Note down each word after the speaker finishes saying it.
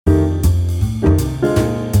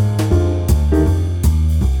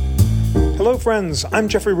friends. I'm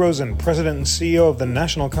Jeffrey Rosen, President and CEO of the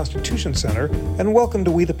National Constitution Center, and welcome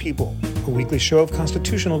to We the People, a weekly show of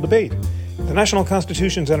constitutional debate. The National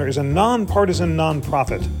Constitution Center is a nonpartisan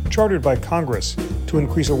nonprofit chartered by Congress to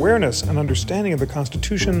increase awareness and understanding of the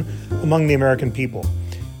Constitution among the American people.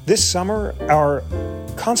 This summer, our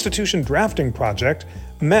Constitution drafting project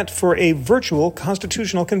met for a virtual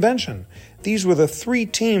constitutional convention. These were the three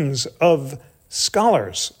teams of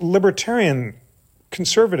scholars, libertarian,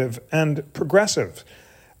 conservative, and progressive,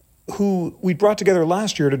 who we brought together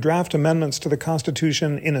last year to draft amendments to the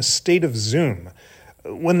Constitution in a state of Zoom.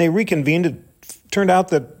 When they reconvened, it turned out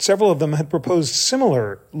that several of them had proposed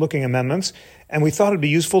similar-looking amendments, and we thought it'd be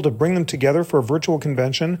useful to bring them together for a virtual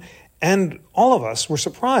convention. And all of us were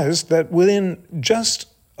surprised that within just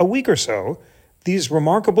a week or so, these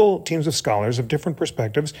remarkable teams of scholars of different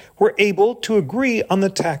perspectives were able to agree on the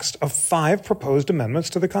text of 5 proposed amendments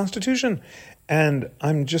to the Constitution. And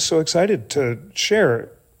I'm just so excited to share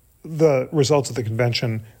the results of the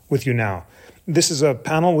convention with you now. This is a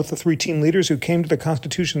panel with the 3 team leaders who came to the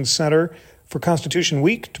Constitution Center for Constitution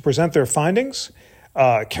Week to present their findings.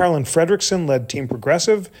 Carolyn Fredrickson led Team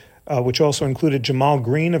Progressive, which also included Jamal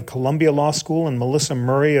Green of Columbia Law School and Melissa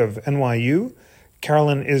Murray of NYU.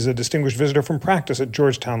 Carolyn is a distinguished visitor from practice at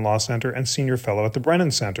Georgetown Law Center and senior fellow at the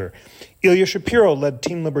Brennan Center. Ilya Shapiro led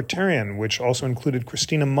Team Libertarian, which also included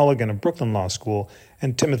Christina Mulligan of Brooklyn Law School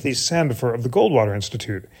and Timothy Sandifer of the Goldwater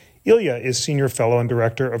Institute. Ilya is senior fellow and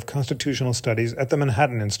director of constitutional studies at the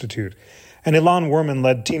Manhattan Institute. And Ilan Werman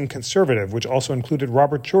led Team Conservative, which also included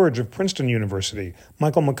Robert George of Princeton University,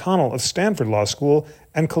 Michael McConnell of Stanford Law School,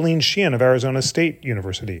 and Colleen Sheehan of Arizona State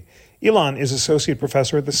University. Ilan is associate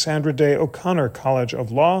professor at the Sandra Day O'Connor College of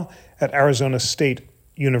Law at Arizona State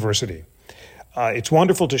University. It's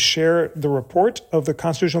wonderful to share the report of the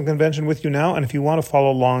Constitutional Convention with you now, and if you want to follow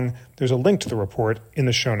along, there's a link to the report in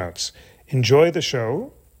the show notes. Enjoy the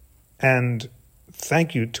show, and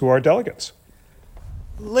thank you to our delegates.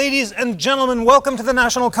 Ladies and gentlemen, welcome to the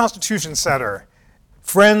National Constitution Center.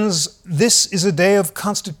 Friends, this is a day of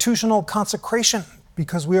constitutional consecration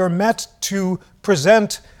because we are met to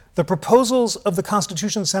present the proposals of the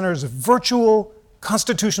Constitution Center's virtual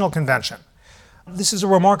constitutional convention. This is a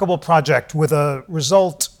remarkable project with a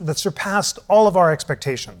result that surpassed all of our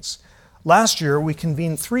expectations. Last year, we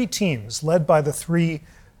convened 3 teams led by the 3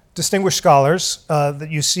 distinguished scholars that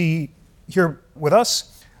you see here with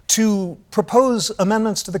us to propose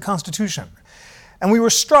amendments to the Constitution. And we were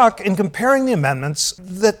struck in comparing the amendments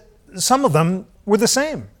that some of them were the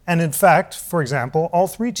same. And in fact, for example, all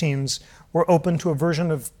 3 teams were open to a version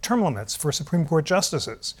of term limits for Supreme Court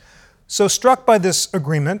justices. So struck by this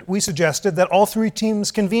agreement, we suggested that all 3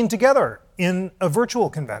 teams convene together in a virtual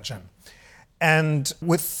convention. And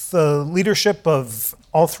with the leadership of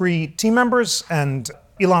all 3 team members and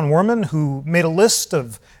Ilan Werman, who made a list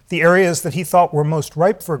of the areas that he thought were most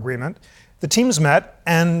ripe for agreement, the teams met,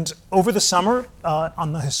 and over the summer,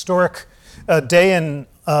 on the historic day in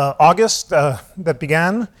August that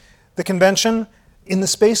began the convention, in the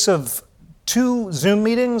space of 2 Zoom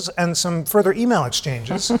meetings and some further email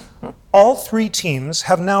exchanges, all 3 teams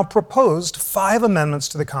have now proposed 5 amendments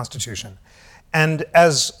to the Constitution. And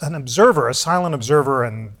as an observer, a silent observer,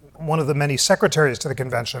 and one of the many secretaries to the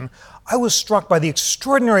convention, I was struck by the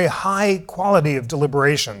extraordinary high quality of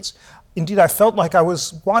deliberations. Indeed, I felt like I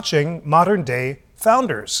was watching modern-day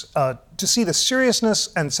founders to see the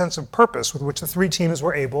seriousness and sense of purpose with which the 3 teams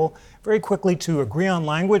were able very quickly to agree on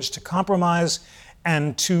language, to compromise,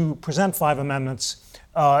 and to present 5 amendments.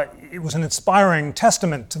 It was an inspiring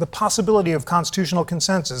testament to the possibility of constitutional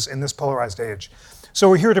consensus in this polarized age. So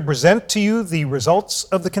we're here to present to you the results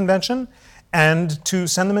of the convention and to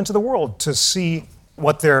send them into the world to see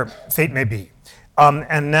what their fate may be.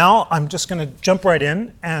 And now I'm just going to jump right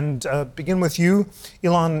in and begin with you,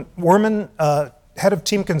 Ilan Werman, head of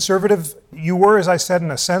Team Conservative. You were, as I said,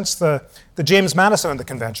 in a sense, the James Madison of the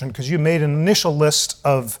convention because you made an initial list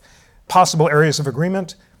of possible areas of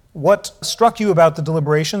agreement. What struck you about the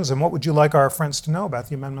deliberations, and what would you like our friends to know about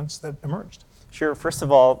the amendments that emerged? Sure. First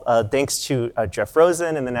of all, thanks to Jeff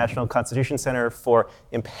Rosen and the National Constitution Center for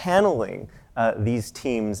impaneling these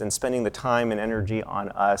teams and spending the time and energy on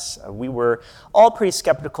us. We were all pretty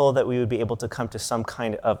skeptical that we would be able to come to some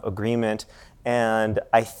kind of agreement. And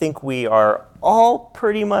I think we are all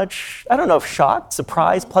pretty much, I don't know if shocked,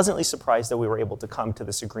 surprised, pleasantly surprised that we were able to come to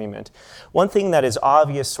this agreement. One thing that is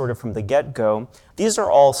obvious sort of from the get-go, these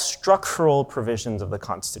are all structural provisions of the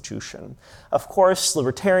Constitution. Of course,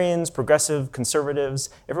 libertarians, progressive,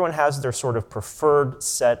 conservatives, everyone has their sort of preferred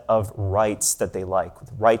set of rights that they like,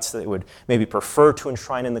 rights that they would maybe prefer to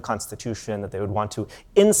enshrine in the Constitution, that they would want to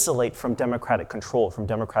insulate from democratic control, from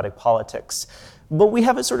democratic politics. But we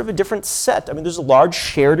have a sort of a different set. I mean, there's a large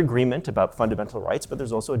shared agreement about fundamental rights, but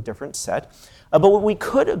there's also a different set. But what we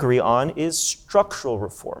could agree on is structural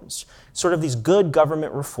reforms, sort of these good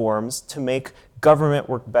government reforms to make government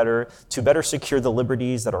work better, to better secure the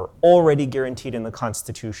liberties that are already guaranteed in the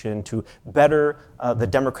Constitution, to better the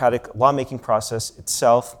democratic lawmaking process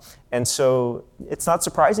itself. And so it's not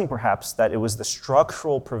surprising, perhaps, that it was the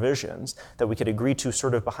structural provisions that we could agree to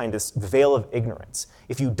sort of behind this veil of ignorance.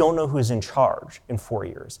 If you don't know who is in charge in 4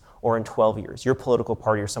 years or in 12 years, your political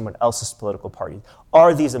party or someone else's political party,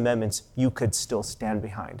 are these amendments you could still stand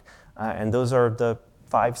behind? And those are the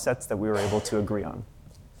 5 sets that we were able to agree on.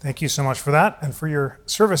 Thank you so much for that and for your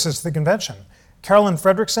services to the convention. Carolyn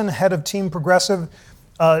Fredrickson, head of Team Progressive.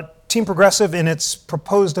 Team Progressive, in its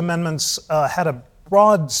proposed amendments, had a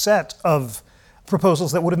broad set of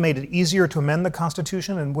proposals that would have made it easier to amend the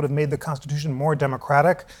Constitution and would have made the Constitution more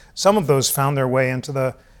democratic. Some of those found their way into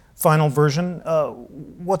the final version.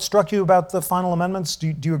 What struck you about the final amendments?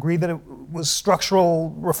 Do you agree that it was structural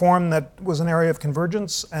reform that was an area of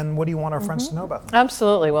convergence? And what do you want our friends to know about them?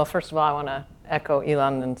 Absolutely. Well, first of all, I want to echo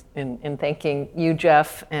Elon in thanking you,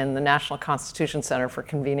 Jeff, and the National Constitution Center for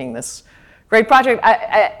convening this great project.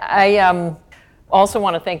 I also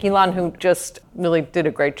want to thank Elon, who just really did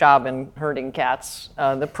a great job in herding cats,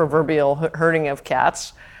 the proverbial herding of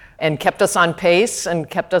cats, and kept us on pace and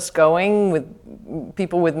kept us going with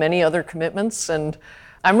people with many other commitments. And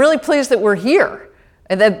I'm really pleased that we're here,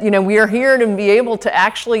 and that we are here to be able to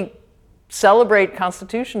actually celebrate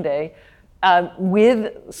Constitution Day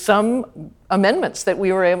with some amendments that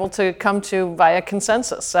we were able to come to via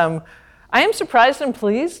consensus. I am surprised and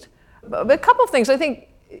pleased. But a couple of things. I think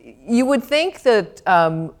you would think that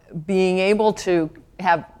being able to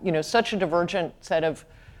have such a divergent set of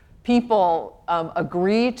people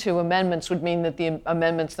agree to amendments would mean that the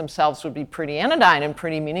amendments themselves would be pretty anodyne and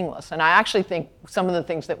pretty meaningless. And I actually think some of the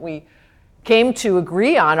things that we came to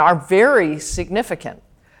agree on are very significant.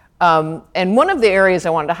 And one of the areas I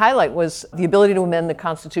wanted to highlight was the ability to amend the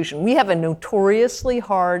Constitution. We have a notoriously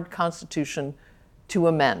hard Constitution to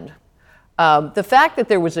amend. The fact that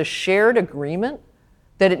there was a shared agreement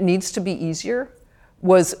that it needs to be easier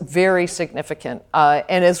was very significant.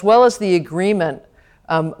 And as well as the agreement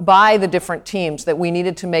by the different teams that we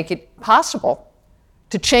needed to make it possible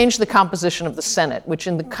to change the composition of the Senate, which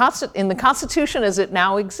in the Constitution as it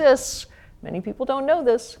now exists, many people don't know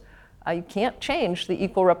this, you can't change the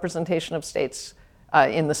equal representation of states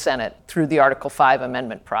in the Senate through the Article 5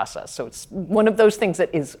 amendment process. So it's one of those things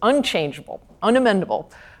that is unchangeable,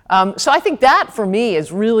 unamendable. So I think that, for me,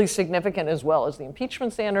 is really significant, as well as the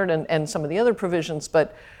impeachment standard and some of the other provisions.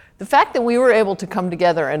 But the fact that we were able to come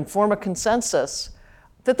together and form a consensus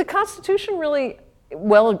that the Constitution really,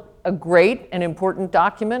 well, a great and important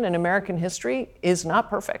document in American history, is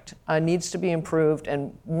not perfect, needs to be improved.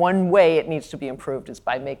 And one way it needs to be improved is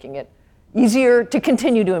by making it easier to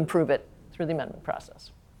continue to improve it through the amendment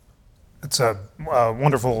process. That's a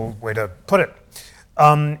wonderful way to put it.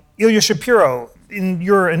 Ilya Shapiro, in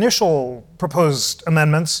your initial proposed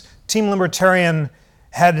amendments, Team Libertarian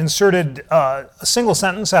had inserted a single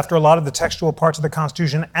sentence after a lot of the textual parts of the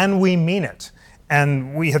Constitution, and we mean it.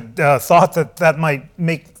 And we had thought that might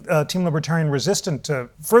make Team Libertarian resistant to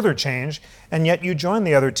further change, and yet you joined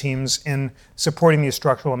the other teams in supporting these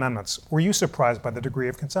structural amendments. Were you surprised by the degree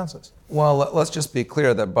of consensus? Well, let's just be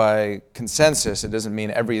clear that by consensus, it doesn't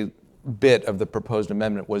mean every bit of the proposed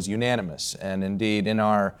amendment was unanimous. And indeed, in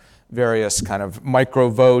our various kind of micro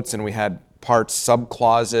votes, and we had parts,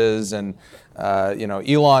 sub-clauses, and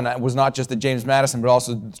Elon was not just the James Madison, but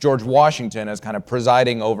also George Washington as kind of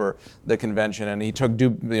presiding over the convention, and he took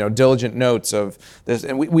diligent notes of this.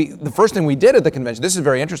 And the first thing we did at the convention, this is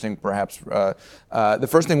very interesting, perhaps. The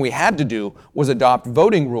first thing we had to do was adopt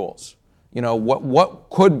voting rules. What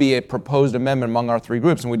could be a proposed amendment among our 3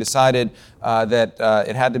 groups, and we decided that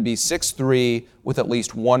it had to be 6-3 with at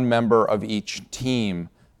least one member of each team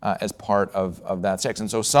as part of that 6. And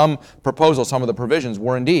so some proposals, some of the provisions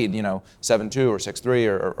were indeed, 7.2 or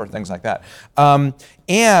 6.3 or things like that.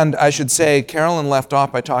 And I should say, Carolyn left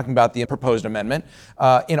off by talking about the proposed amendment.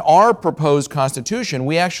 In our proposed Constitution,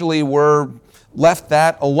 we actually were left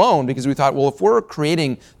that alone because we thought, well, if we're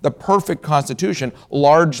creating the perfect Constitution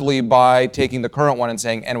largely by taking the current one and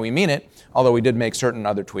saying, and we mean it, although we did make certain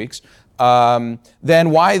other tweaks, then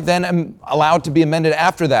why then allow it to be amended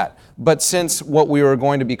after that? But since what we were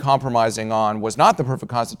going to be compromising on was not the perfect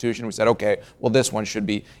Constitution, we said, okay, well, this one should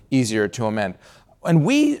be easier to amend. And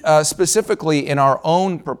we specifically in our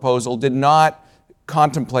own proposal did not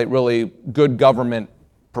contemplate really good government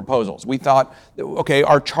proposals. We thought, okay,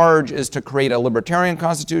 our charge is to create a libertarian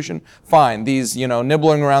constitution. Fine, these,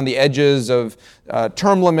 nibbling around the edges of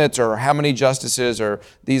term limits or how many justices or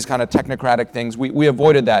these kind of technocratic things, we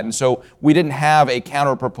avoided that. And so we didn't have a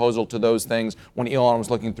counter proposal to those things when Elon was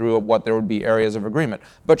looking through what there would be areas of agreement.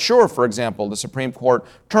 But sure, for example, the Supreme Court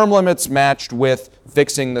term limits matched with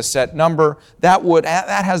fixing the set number, that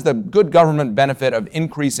has the good government benefit of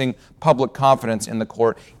increasing public confidence in the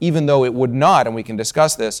court, even though it would not, and we can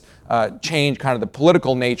discuss this, change kind of the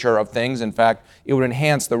political nature of things. In fact, it would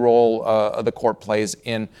enhance the role the court plays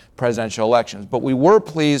in presidential elections. But we were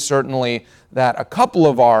pleased, certainly, that a couple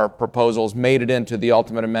of our proposals made it into the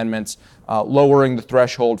ultimate amendments, lowering the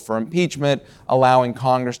threshold for impeachment, allowing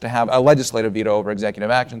Congress to have a legislative veto over executive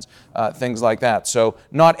actions, things like that. So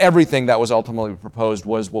not everything that was ultimately proposed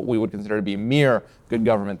was what we would consider to be mere good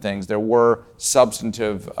government things. There were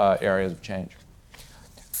substantive areas of change.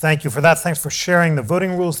 Thank you for that. Thanks for sharing the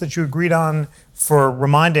voting rules that you agreed on, for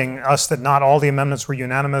reminding us that not all the amendments were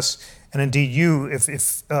unanimous. And indeed,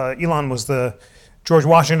 if Elon was the George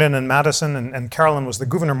Washington and Madison and Carolyn was the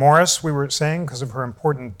Gouverneur Morris, we were saying, because of her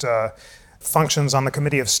important functions on the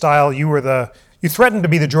Committee of Style, you threatened to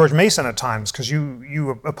be the George Mason at times because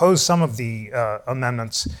you opposed some of the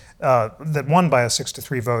amendments that won by a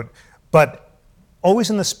 6-3 vote, but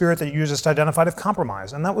always in the spirit that you just identified of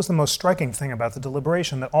compromise. And that was the most striking thing about the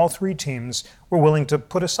deliberation, that all three teams were willing to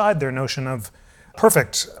put aside their notion of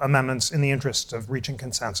perfect amendments in the interest of reaching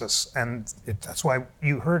consensus. And that's why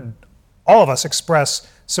you heard all of us express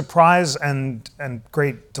surprise and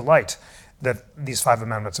great delight that these 5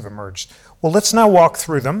 amendments have emerged. Well, let's now walk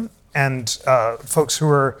through them, and folks who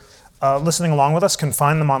are listening along with us can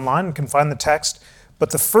find them online and can find the text.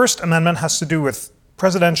 But the first amendment has to do with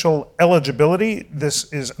presidential eligibility.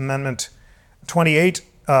 This is Amendment 28.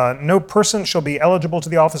 No person shall be eligible to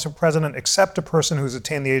the office of president except a person who has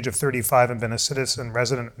attained the age of 35 and been a citizen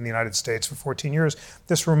resident in the United States for 14 years.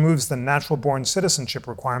 This removes the natural-born citizenship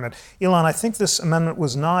requirement. Elon, I think this amendment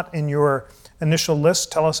was not in your initial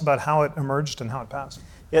list. Tell us about how it emerged and how it passed.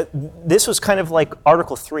 Yeah, this was kind of like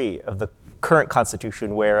Article 3 of the current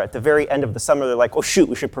Constitution, where at the very end of the summer they're like, oh shoot,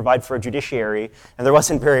 we should provide for a judiciary, and there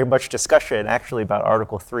wasn't very much discussion actually about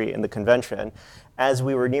Article 3 in the convention. As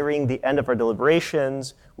we were nearing the end of our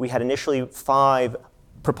deliberations, we had initially 5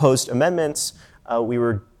 proposed amendments. We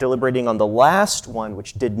were deliberating on the last one,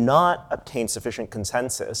 which did not obtain sufficient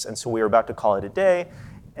consensus, and so we were about to call it a day.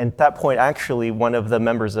 And at that point, actually, one of the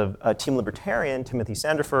members of Team Libertarian, Timothy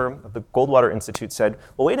Sandifer of the Goldwater Institute, said,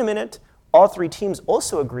 well, wait a minute, all 3 teams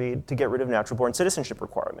also agreed to get rid of natural-born citizenship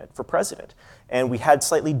requirement for president. And we had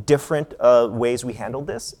slightly different ways we handled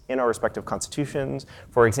this in our respective constitutions.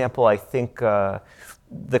 For example, I think we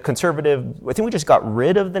just got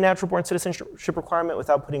rid of the natural-born citizenship requirement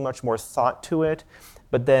without putting much more thought to it.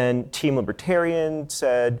 But then Team Libertarian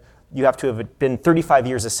said, you have to have been 35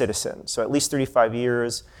 years a citizen. So at least 35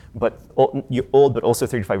 years, but you're old, but also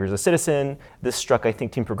 35 years a citizen. This struck, I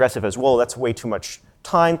think, Team Progressive as, well, that's way too much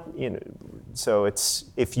time. So it's,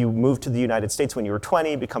 if you move to the United States when you were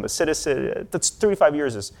 20, become a citizen, that's 35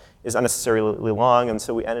 years is unnecessarily long. And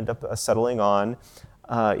so we ended up settling on,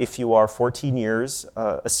 if you are 14 years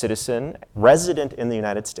a citizen, resident in the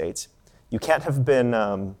United States, you can't have been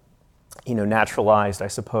naturalized, I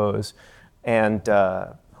suppose, and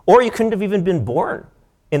or you couldn't have even been born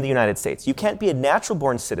in the United States. You can't be a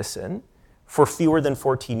natural-born citizen for fewer than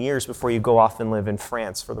 14 years before you go off and live in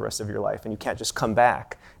France for the rest of your life. And you can't just come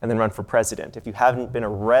back and then run for president if you haven't been a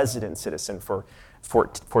resident citizen for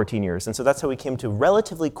 14 years. And so that's how we came to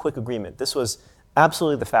relatively quick agreement. This was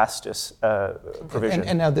absolutely the fastest provision.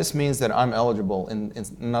 And now this means that I'm eligible in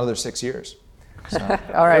another 6 years. So.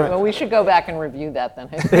 All right, well, we should go back and review that then.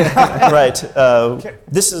 Right.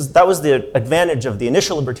 That was the advantage of the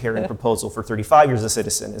initial libertarian proposal for 35 years a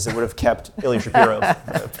citizen, is it would have kept Ilya Shapiro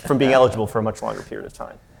from being eligible for a much longer period of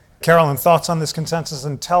time. Carolyn, thoughts on this consensus,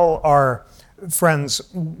 and tell our friends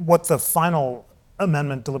what the final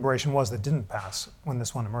amendment deliberation was that didn't pass when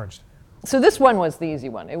this one emerged. So this one was the easy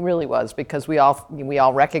one. It really was, because we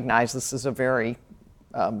all recognize this is a very,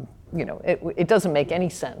 it doesn't make any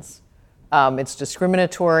sense. It's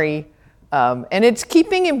discriminatory, and it's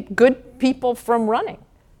keeping good people from running.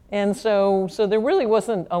 And so there really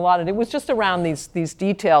wasn't a lot of it. Was just around these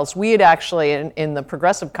details. We had actually, in the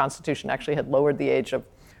Progressive Constitution, actually had lowered the age of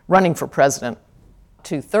running for president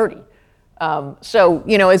to 30. So,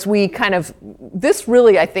 as we this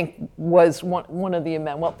really, I think, was one of the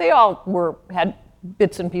amendments. Well, they all had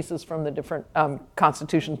bits and pieces from the different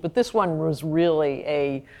constitutions, but this one was really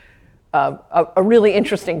a really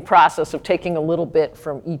interesting process of taking a little bit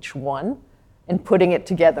from each one and putting it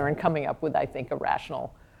together and coming up with, I think, a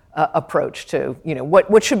rational approach to,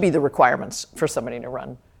 what should be the requirements for somebody to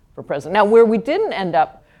run for president. Now, where we didn't end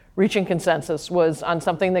up reaching consensus was on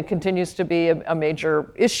something that continues to be a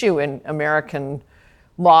major issue in American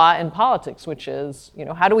law and politics, which is,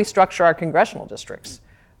 how do we structure our congressional districts?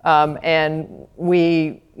 And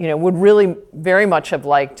we, would really very much have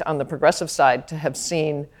liked, on the progressive side, to have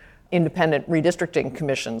seen independent redistricting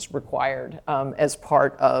commissions required as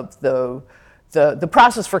part of the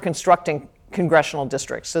process for constructing congressional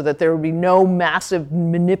districts, so that there would be no massive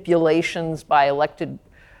manipulations by elected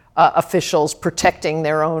officials protecting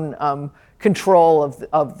their own control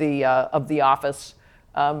of the office,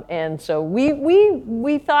 and so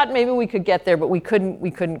we thought maybe we could get there, but we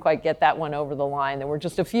couldn't quite get that one over the line. There were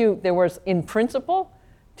just a few. There was, in principle,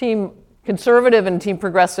 Team Conservative and Team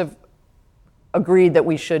Progressive agreed that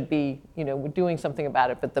we should be, doing something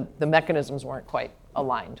about it, but the mechanisms weren't quite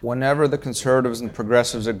aligned. Whenever the conservatives and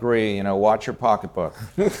progressives agree, watch your pocketbook.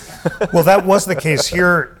 Well, that was the case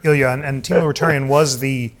here, Ilya, and Team Libertarian was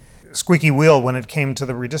the squeaky wheel when it came to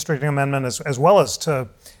the redistricting amendment, as well as to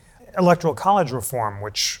electoral college reform,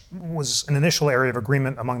 which was an initial area of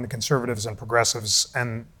agreement among the conservatives and progressives,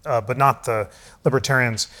 but not the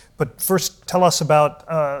libertarians. But first, tell us about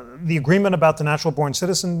the agreement about the natural-born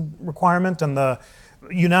citizen requirement and the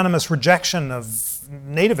unanimous rejection of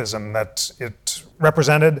nativism that it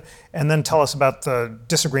represented, and then tell us about the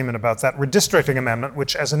disagreement about that redistricting amendment,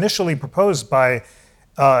 which, as initially proposed by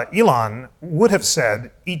Elon, would have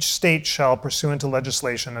said each state shall, pursuant to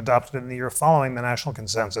legislation adopted in the year following the national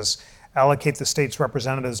consensus, allocate the state's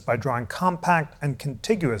representatives by drawing compact and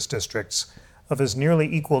contiguous districts of as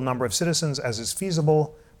nearly equal number of citizens as is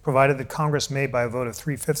feasible, provided that Congress may, by a vote of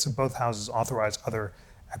 3/5 of both houses, authorize other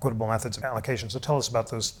equitable methods of allocation. So tell us about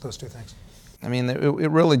those two things. I mean,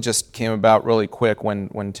 it really just came about really quick when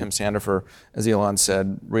Tim Sandefur, as Elon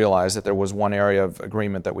said, realized that there was one area of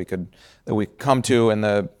agreement that we could come to,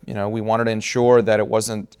 and we wanted to ensure that it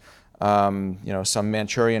wasn't some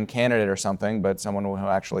Manchurian candidate or something, but someone who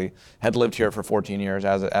actually had lived here for 14 years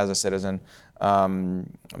as a citizen.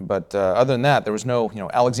 But other than that, there was no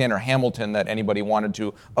Alexander Hamilton that anybody wanted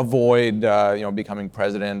to avoid becoming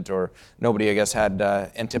president, or nobody, I guess, had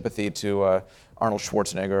antipathy to Arnold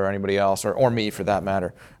Schwarzenegger or anybody else, or me for that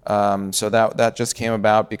matter. So that just came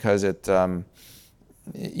about because it,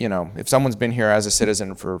 if someone's been here as a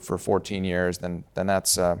citizen for 14 years, then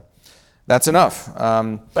that's enough.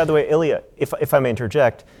 By the way, Ilya, if I may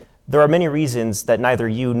interject, there are many reasons that neither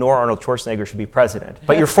you nor Arnold Schwarzenegger should be president,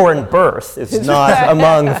 but your foreign birth is not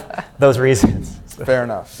among those reasons. Fair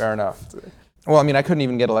enough. Well, I mean, I couldn't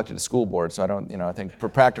even get elected to school board, so I think for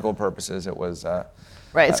practical purposes it was...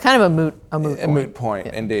 Right, it's kind of a moot point.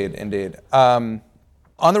 Yeah. Indeed. On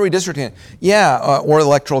the redistricting, or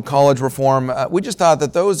electoral college reform, we just thought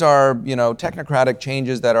that those are, technocratic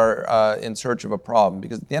changes that are in search of a problem.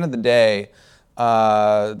 Because at the end of the day,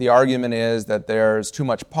 the argument is that there's too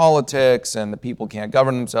much politics and the people can't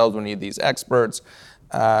govern themselves. We need these experts.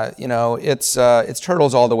 It's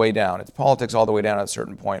turtles all the way down. It's politics all the way down at a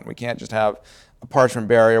certain point. We can't just have a parchment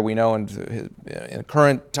barrier. We know in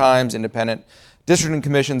current times, independent districting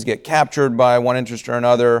commissions get captured by one interest or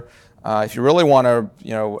another. If you really want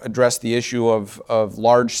to, address the issue of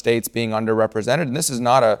large states being underrepresented, and this is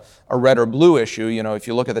not a red or blue issue. If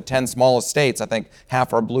you look at the 10 smallest states, I think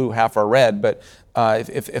half are blue, half are red. But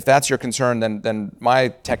if that's your concern, then my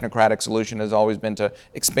technocratic solution has always been to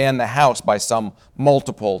expand the House by some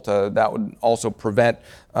multiple. That would also prevent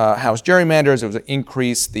House gerrymanders. It would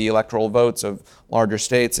increase the electoral votes of larger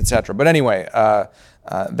states, et cetera. But anyway,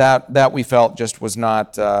 that we felt just was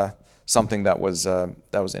not something that was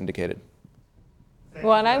indicated.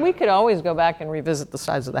 Well, and we could always go back and revisit the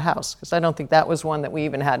size of the House, because I don't think that was one that we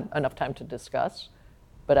even had enough time to discuss.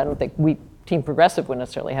 But I don't think Team Progressive would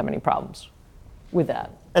necessarily have any problems with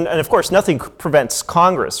that. And of course, nothing prevents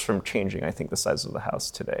Congress from changing, I think, the size of the House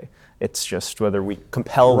today. It's just whether we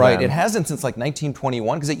compel them. Right, it hasn't since like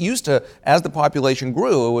 1921, because it used to, as the population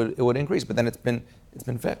grew, it would increase, but then it's been it's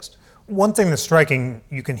been fixed. One thing that's striking,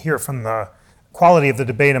 you can hear from the quality of the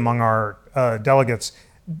debate among our delegates,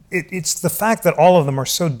 it's the fact that all of them are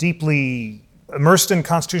so deeply immersed in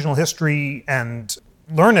constitutional history and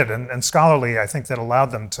learned and scholarly, I think, that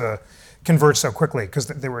allowed them to converge so quickly, because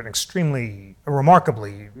they were a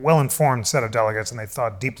remarkably well-informed set of delegates, and they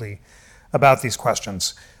thought deeply about these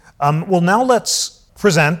questions. Well, now let's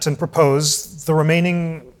present and propose the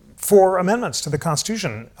remaining 4 amendments to the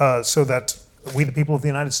Constitution so that we, the people of the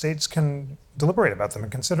United States, can deliberate about them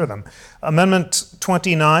and consider them. Amendment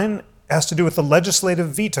 29 has to do with the legislative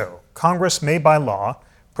veto. Congress may, by law,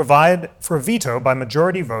 provide for a veto by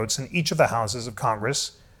majority votes in each of the houses of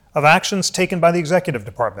Congress of actions taken by the executive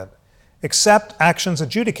department, except actions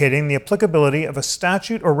adjudicating the applicability of a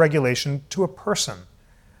statute or regulation to a person.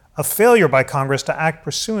 A failure by Congress to act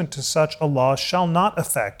pursuant to such a law shall not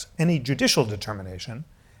affect any judicial determination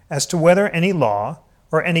as to whether any law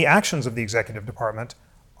or any actions of the executive department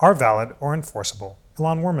are valid or enforceable.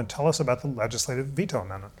 Ilan Werman, tell us about the legislative veto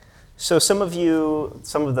amendment. So some of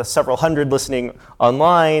the several hundred listening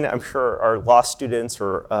online, I'm sure are law students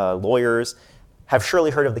or lawyers, have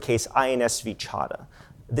surely heard of the case INS v. Chadha.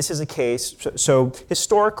 This is a case, so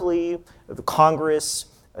historically, the Congress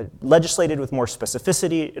legislated with more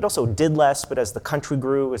specificity. It also did less, but as the country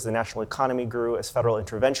grew, as the national economy grew, as federal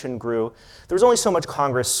intervention grew, there was only so much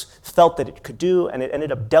Congress felt that it could do, and it ended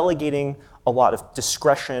up delegating a lot of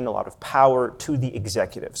discretion, a lot of power to the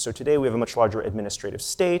executive. So today we have a much larger administrative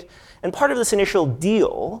state, and part of this initial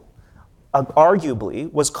deal, arguably,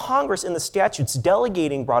 was Congress in the statutes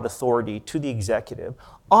delegating broad authority to the executive,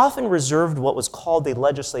 often reserved what was called a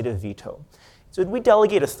legislative veto. So we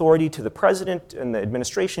delegate authority to the president and the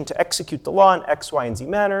administration to execute the law in X, Y, and Z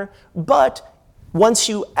manner, but once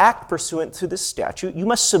you act pursuant to this statute, you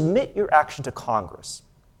must submit your action to Congress.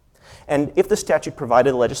 And if the statute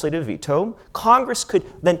provided a legislative veto, Congress could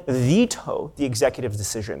then veto the executive's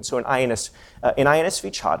decision. So in INS v.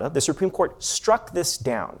 Chadha, the Supreme Court struck this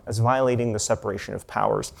down as violating the separation of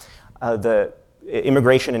powers. The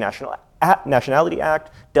Immigration and Nationality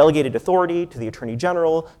Act delegated authority to the Attorney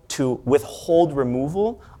General to withhold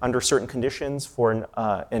removal under certain conditions for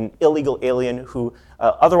an illegal alien who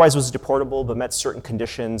otherwise was deportable but met certain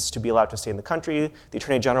conditions to be allowed to stay in the country. The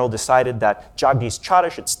Attorney General decided that Jagdish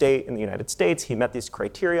Chadha should stay in the United States. He met these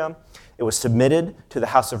criteria. It was submitted to the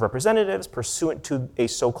House of Representatives pursuant to a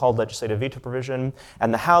so-called legislative veto provision,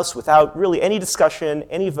 and the House, without really any discussion,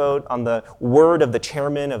 any vote on the word of the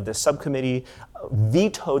chairman of the subcommittee,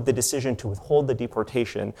 vetoed the decision to withhold the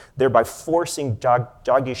deportation, thereby forcing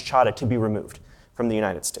Jagdish Chadha to be removed from the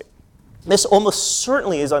United States. This almost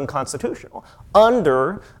certainly is unconstitutional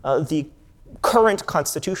under the current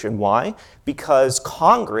Constitution. Why? Because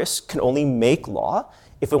Congress can only make law.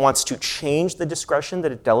 If it wants to change the discretion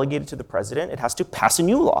that it delegated to the president, it has to pass a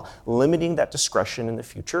new law, limiting that discretion in the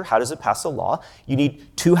future. How does it pass a law? You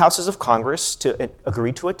need 2 houses of Congress to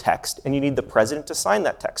agree to a text, and you need the president to sign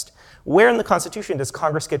that text. Where in the Constitution does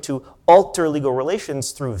Congress get to alter legal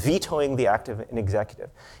relations through vetoing the act of an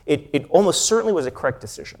executive? It almost certainly was a correct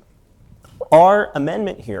decision. Our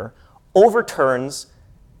amendment here overturns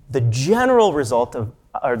the general result of,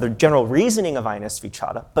 or the general reasoning of INS v.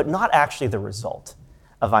 Chadha, but not actually the result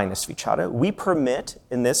of INS v. Chadha. We permit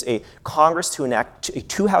in this a Congress to enact a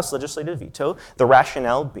 2-house legislative veto, the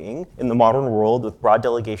rationale being, in the modern world with broad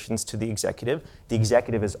delegations to the executive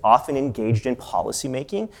is often engaged in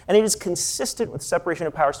policymaking, and it is consistent with separation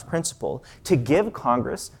of powers principle to give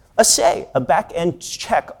Congress a say, a back-end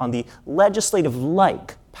check on the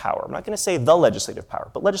legislative-like power. I'm not going to say the legislative power,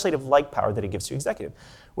 but legislative-like power that it gives to executive.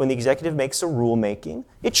 When the executive makes a rulemaking,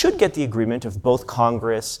 it should get the agreement of both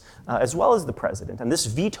Congress as well as the president. And this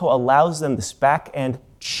veto allows them this back-end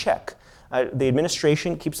check. The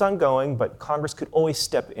administration keeps on going, but Congress could always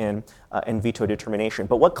step in and veto determination.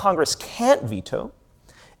 But what Congress can't veto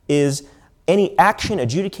is any action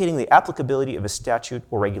adjudicating the applicability of a statute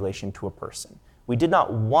or regulation to a person. We did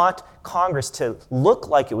not want Congress to look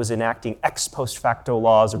like it was enacting ex post facto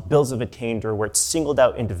laws or bills of attainder where it singled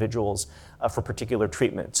out individuals for particular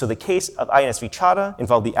treatment. So the case of INS v. Chadha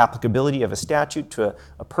involved the applicability of a statute to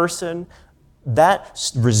a person.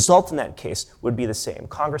 That result in that case would be the same.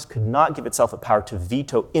 Congress could not give itself a power to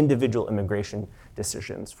veto individual immigration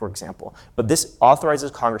decisions, for example. But this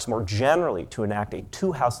authorizes Congress more generally to enact a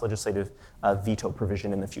 2-house legislative veto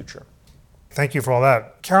provision in the future. Thank you for all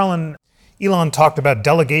that. Carolyn, Ilan talked about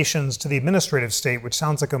delegations to the administrative state, which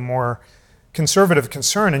sounds like a more conservative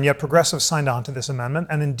concern, and yet progressives signed on to this amendment.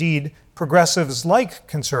 And indeed, progressives like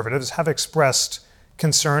conservatives have expressed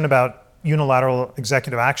concern about unilateral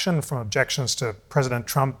executive action, from objections to President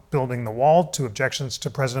Trump building the wall to objections to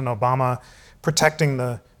President Obama protecting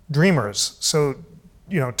the dreamers. So,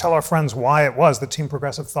 tell our friends why it was that Team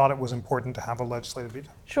Progressive thought it was important to have a legislative veto.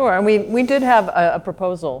 Sure, and we did have a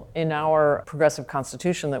proposal in our progressive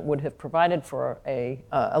constitution that would have provided for a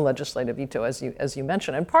legislative veto, as you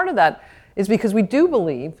mentioned. And part of that is because we do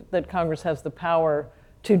believe that Congress has the power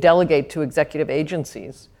to delegate to executive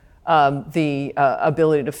agencies the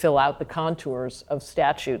ability to fill out the contours of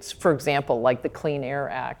statutes, for example, like the Clean Air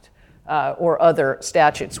Act or other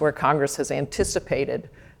statutes where Congress has anticipated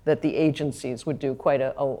that the agencies would do quite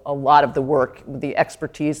a lot of the work, the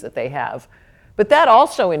expertise that they have. But that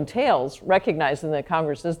also entails recognizing that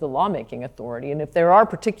Congress is the lawmaking authority, and if there are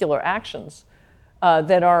particular actions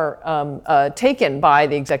that are taken by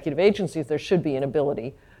the executive agencies, there should be an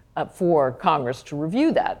ability for Congress to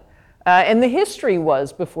review that. And the history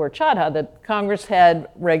was before Chadha that Congress had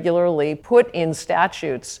regularly put in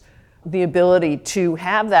statutes the ability to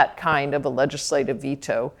have that kind of a legislative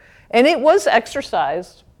veto, and it was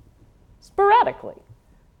exercised sporadically.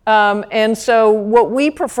 And so what we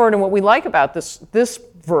preferred and what we like about this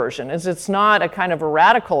version is it's not a kind of a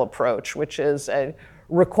radical approach, which is a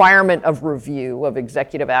requirement of review of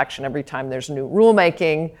executive action every time there's new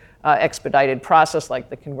rulemaking, expedited process like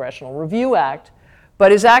the Congressional Review Act,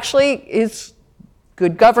 but is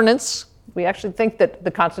good governance. We actually think that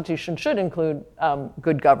the Constitution should include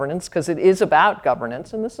good governance because it is about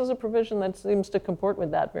governance, and this is a provision that seems to comport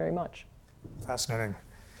with that very much. Fascinating.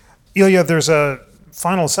 Ilya, there's a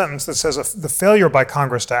final sentence that says, the failure by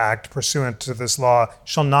Congress to act pursuant to this law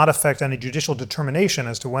shall not affect any judicial determination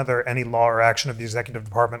as to whether any law or action of the executive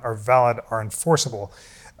department are valid or enforceable.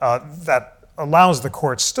 That allows the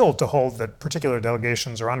courts still to hold that particular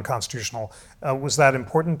delegations are unconstitutional. Was that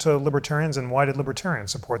important to libertarians, and why did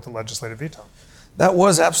libertarians support the legislative veto? That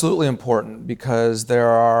was absolutely important because there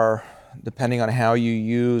are, depending on how you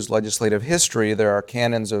use legislative history, there are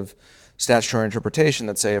canons of statutory interpretation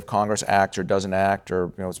that say if Congress acts or doesn't act,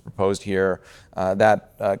 or it's proposed here,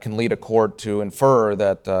 that can lead a court to infer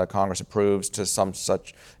that Congress approves to some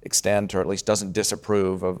such extent, or at least doesn't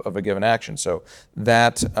disapprove of a given action. So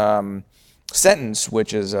that sentence,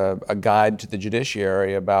 which is a guide to the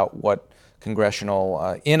judiciary about what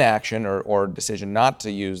congressional inaction or decision not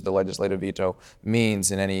to use the legislative veto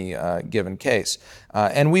means in any given case.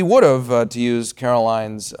 And we would have, to use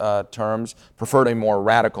Caroline's terms, preferred a more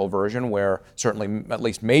radical version where certainly at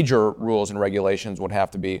least major rules and regulations would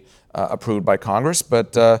have to be approved by Congress.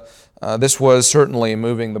 But this was certainly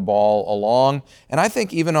moving the ball along. And I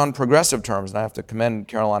think even on progressive terms, and I have to commend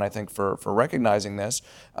Caroline, I think, for recognizing this,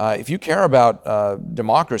 if you care about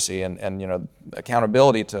democracy and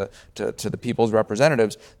accountability to the people's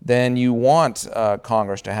representatives, then you want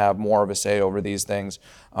Congress to have more of a say over these things,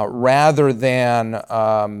 rather than,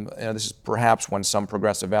 this is perhaps when some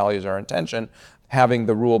progressive values are in tension, having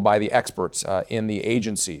the rule by the experts in the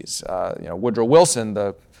agencies. Woodrow Wilson,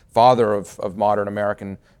 the father of modern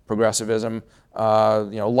American progressivism,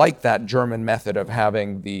 like that German method of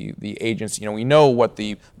having the agency. We know what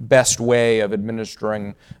the best way of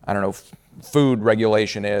administering, food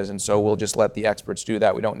regulation is, and so we'll just let the experts do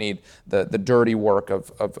that. We don't need the dirty work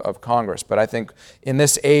of Congress. But I think in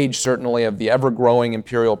this age, certainly of the ever-growing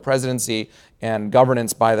imperial presidency and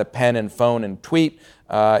governance by the pen and phone and tweet,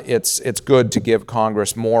 it's good to give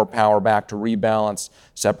Congress more power back to rebalance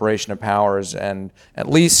separation of powers, and at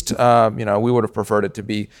least we would have preferred it to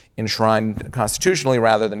be enshrined constitutionally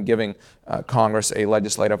rather than giving Congress a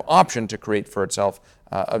legislative option to create for itself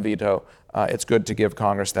a veto. It's good to give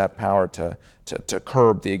Congress that power to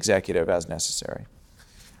curb the executive as necessary.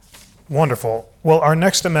 Wonderful. Well, our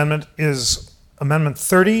next amendment is Amendment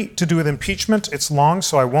 30 to do with impeachment. It's long,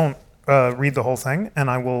 so I won't read the whole thing, and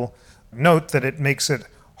I will note that it makes it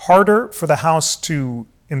harder for the House to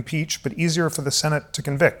impeach, but easier for the Senate to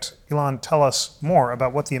convict. Ilan, tell us more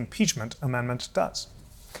about what the impeachment amendment does.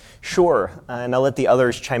 Sure, and I'll let the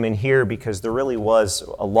others chime in here because there really was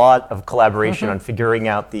a lot of collaboration on figuring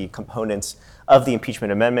out the components of the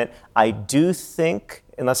impeachment amendment. I do think,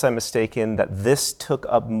 unless I'm mistaken, that this took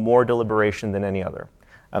up more deliberation than any other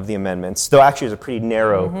of the amendments, though actually it was a pretty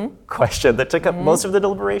narrow question that took up most of the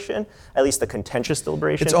deliberation, at least the contentious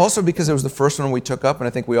deliberation. It's also because it was the first one we took up, and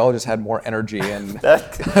I think we all just had more energy and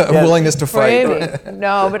willingness to fight. Maybe.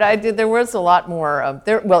 No, but there was a lot more.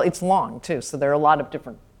 Well, it's long, too, so there are a lot of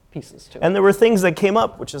different pieces to it. And there were things that came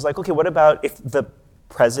up, which is like, okay, what about if the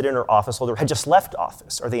president or office holder had just left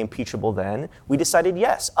office? Are they impeachable then? We decided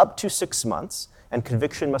yes, up to 6 months, and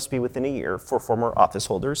conviction must be within a year for former office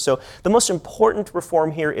holders. So the most important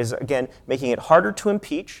reform here is, again, making it harder to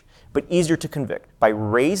impeach, but easier to convict by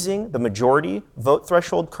raising the majority vote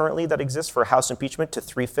threshold currently that exists for House impeachment to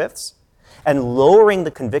 3/5 and lowering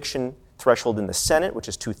the conviction threshold in the Senate, which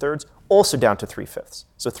is 2/3, also down to 3/5.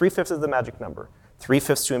 So 3/5 is the magic number.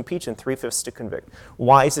 3/5 to impeach and 3/5 to convict.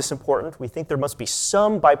 Why is this important? We think there must be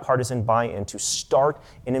some bipartisan buy-in to start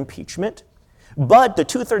an impeachment. But the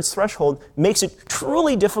 2/3 threshold makes it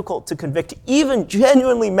truly difficult to convict even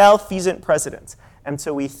genuinely malfeasant presidents. And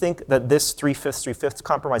so we think that this 3/5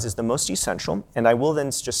 compromise is the most essential. And I will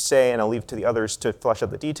then just say, and I'll leave it to the others to flesh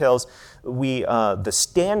out the details, the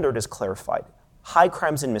standard is clarified. High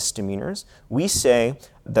crimes and misdemeanors, we say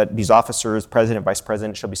that these officers, president, vice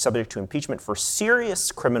president, shall be subject to impeachment for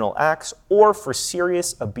serious criminal acts or for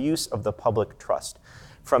serious abuse of the public trust.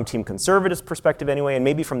 From Team Conservatives' perspective anyway, and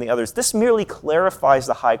maybe from the others, this merely clarifies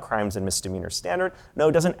the high crimes and misdemeanors standard. No,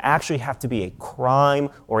 it doesn't actually have to be a crime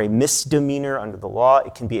or a misdemeanor under the law.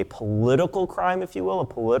 It can be a political crime, if you will, a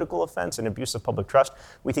political offense, an abuse of public trust.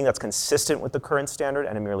 We think that's consistent with the current standard,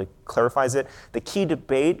 and it merely clarifies it. The key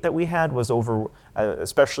debate that we had was over,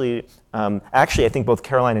 actually, I think both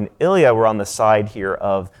Caroline and Ilya were on the side here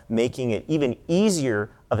of making it even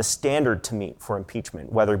easier of a standard to meet for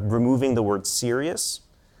impeachment, whether removing the word serious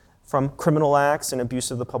from criminal acts and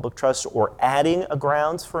abuse of the public trust, or adding a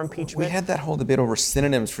grounds for impeachment. We had that whole debate over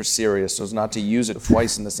synonyms for serious, so as not to use it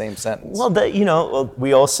twice in the same sentence. Well,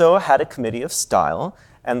 we also had a committee of style,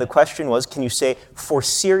 and the question was, can you say for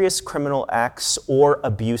serious criminal acts or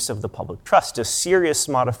abuse of the public trust? Does serious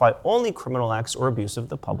modify only criminal acts or abuse of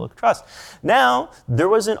the public trust? Now, there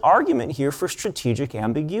was an argument here for strategic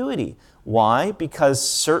ambiguity. Why? Because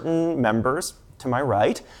certain members, to my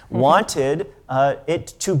right, wanted it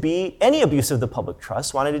to be any abuse of the public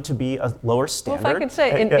trust, wanted it to be a lower standard. Well, if I could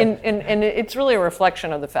say, and it's really a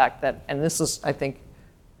reflection of the fact that, and this is, I think,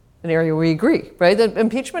 an area we agree, right? That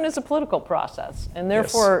impeachment is a political process, and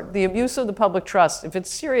therefore the abuse of the public trust, if it's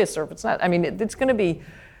serious or if it's not, I mean, it's going to be,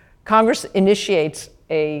 Congress initiates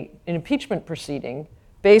an impeachment proceeding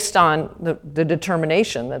based on the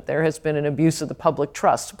determination that there has been an abuse of the public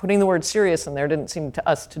trust. Putting the word serious in there didn't seem to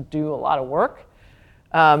us to do a lot of work.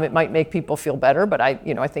 It might make people feel better, but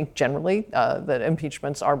I think generally that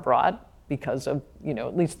impeachments are broad because of,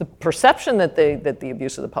 at least the perception that the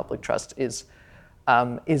abuse of the public trust is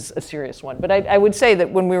a serious one. But I would say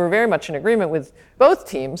that when we were very much in agreement with both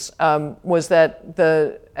teams, was that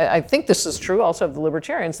I think this is true also of the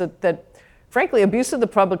libertarians, that frankly, abuse of the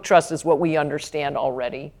public trust is what we understand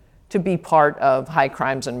already to be part of high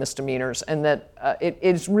crimes and misdemeanors, and that it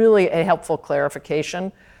is really a helpful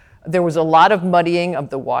clarification. There was a lot of muddying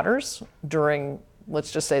of the waters during,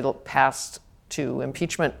 let's just say, the past two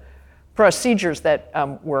impeachment procedures that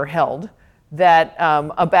were held, that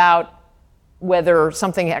about whether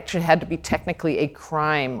something actually had to be technically a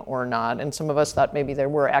crime or not. And some of us thought maybe there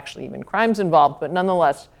were actually even crimes involved, but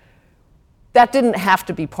nonetheless, that didn't have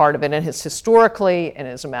to be part of it. And historically, and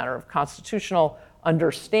as a matter of constitutional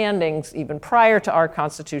understandings, even prior to our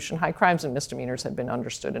Constitution, high crimes and misdemeanors had been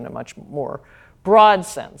understood in a much more broad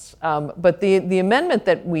sense. But the amendment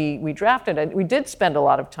that we drafted, we did spend a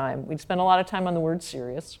lot of time. We spent a lot of time on the word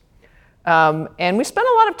serious. And we spent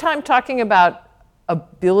a lot of time talking about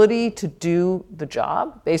ability to do the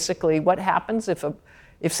job. Basically, what happens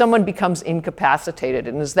if someone becomes incapacitated?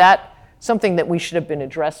 And is that something that we should have been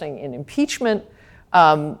addressing in impeachment?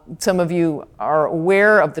 Some of you are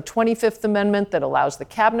aware of the 25th Amendment that allows the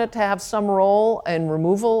cabinet to have some role in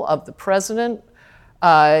removal of the president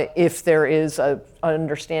if there is an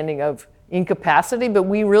understanding of incapacity. But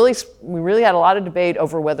we really had a lot of debate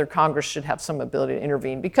over whether Congress should have some ability to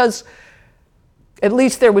intervene, because at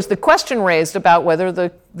least there was the question raised about whether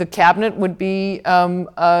the cabinet would be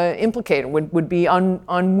implicated, would be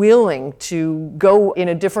unwilling to go in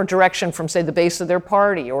a different direction from, say, the base of their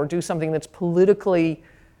party, or do something that's politically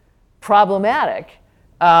problematic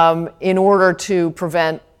in order to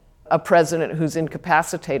prevent a president who's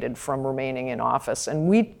incapacitated from remaining in office. And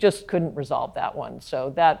we just couldn't resolve that one.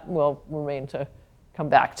 So that will remain to come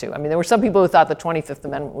back to. I mean, there were some people who thought the 25th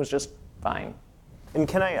Amendment was just fine. And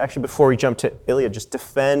can I actually, before we jump to Ilya, just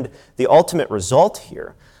defend the ultimate result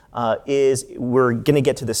here? Is we're going to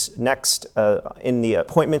get to this next in the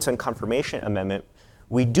Appointments and Confirmation Amendment.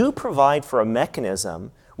 We do provide for a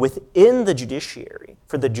mechanism within the judiciary,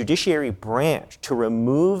 for the judiciary branch, to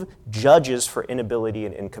remove judges for inability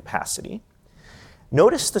and incapacity.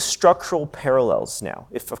 Notice the structural parallels now,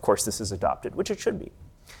 if of course this is adopted, which it should be.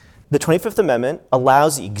 The 25th Amendment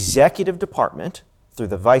allows the executive department, through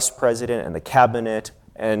the vice president and the cabinet,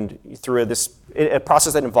 and through a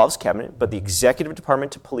process that involves cabinet, but the executive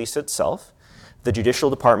department to police itself. The judicial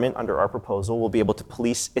department, under our proposal, will be able to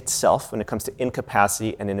police itself when it comes to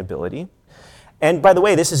incapacity and inability. And by the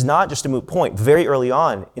way, this is not just a moot point. Very early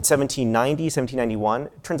on, in 1790, 1791,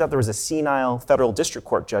 it turns out there was a senile federal district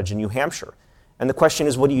court judge in New Hampshire. And the question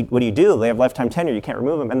is, what do you do? They have lifetime tenure, you can't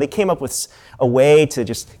remove them. And they came up with a way to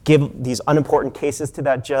just give these unimportant cases to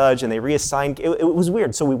that judge, and they reassigned. It was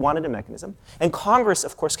weird, so we wanted a mechanism. And Congress,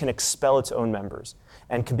 of course, can expel its own members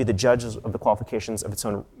and can be the judges of the qualifications of its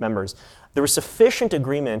own members. There was sufficient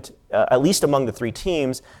agreement, at least among the three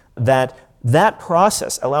teams, that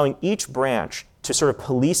process, allowing each branch to sort of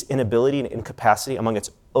police inability and incapacity among its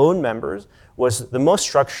own members, was the most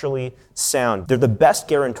structurally sound. They're the best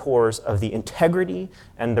guarantors of the integrity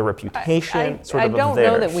and the reputation I of don't know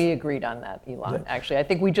theirs. that we agreed on that, Elon, actually. I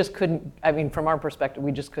think we just couldn't, from our perspective,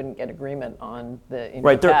 we just couldn't get agreement on the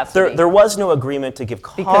incapacity. Right, there was no agreement to give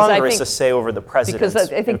Congress a say over the president's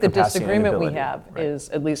Because I think the disagreement we inability. have is,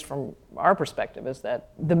 at least from our perspective, is that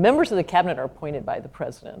the members of the cabinet are appointed by the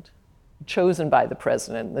president, chosen by the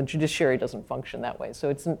president. The judiciary doesn't function that way, so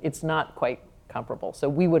it's not quite comparable. So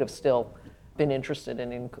we would have still been interested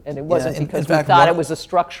in and it wasn't because we thought it was a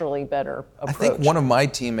structurally better approach. I think one of my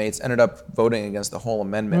teammates ended up voting against the whole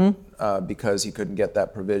amendment because he couldn't get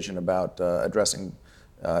that provision about addressing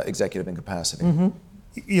executive incapacity.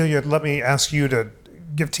 Ilya, let me ask you to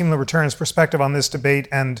give Team Libertarians' perspective on this debate,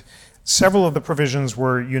 and several of the provisions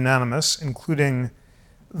were unanimous, including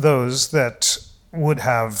those that would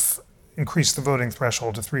have increased the voting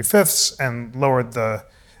threshold to 3/5 and lowered the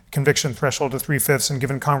conviction threshold to 3/5 and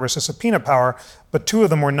given Congress a subpoena power, but two of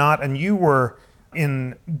them were not, and you were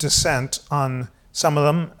in dissent on some of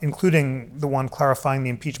them, including the one clarifying the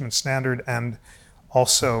impeachment standard and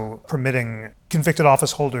also permitting convicted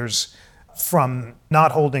office holders from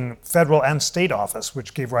not holding federal and state office,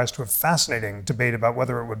 which gave rise to a fascinating debate about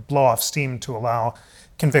whether it would blow off steam to allow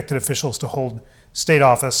convicted officials to hold state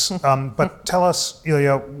office. But tell us,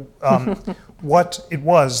 Ilya, what it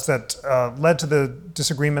was that led to the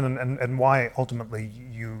disagreement and why ultimately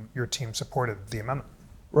your team supported the amendment.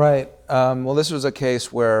 Right. Well, this was a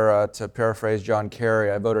case where, to paraphrase John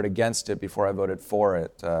Kerry, I voted against it before I voted for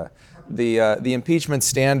it. The impeachment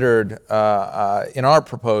standard in our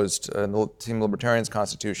proposed Team Libertarians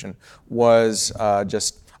Constitution was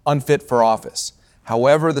just unfit for office.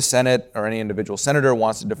 However the Senate or any individual senator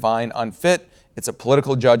wants to define unfit, it's a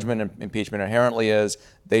political judgment, and impeachment inherently is.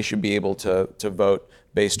 They should be able to vote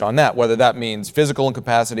based on that, whether that means physical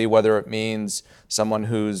incapacity, whether it means someone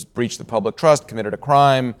who's breached the public trust, committed a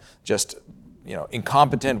crime, just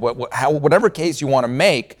incompetent, whatever case you want to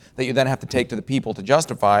make that you then have to take to the people to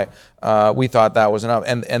justify, we thought that was enough.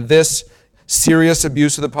 And this serious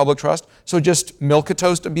abuse of the public trust, so just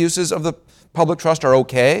milquetoast abuses of the public trust are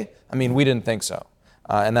okay? I mean, we didn't think so.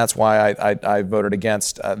 And that's why I voted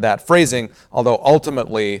against that phrasing, although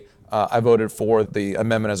ultimately I voted for the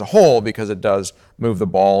amendment as a whole because it does move the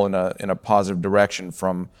ball in a positive direction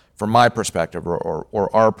from my perspective or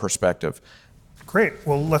our perspective. Great.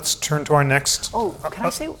 Well, let's turn to our next. Oh, can I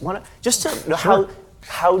say one? Just to know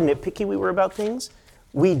how nitpicky we were about things,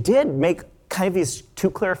 we did make kind of these two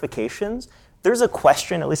clarifications. There's a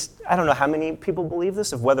question, at least I don't know how many people believe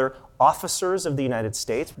this, of whether officers of the United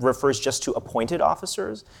States refers just to appointed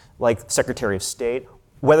officers, like Secretary of State,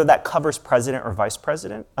 whether that covers president or vice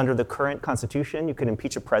president. Under the current Constitution, you can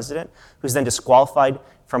impeach a president who's then disqualified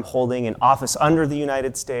from holding an office under the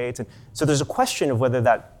United States. And so there's a question of whether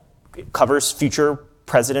that covers future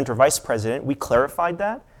president or vice president. We clarified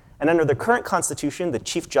that. And under the current Constitution, the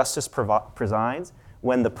Chief Justice presides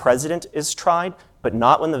when the president is tried, but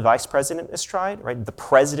not when the vice president is tried, right? The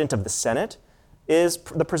president of the Senate is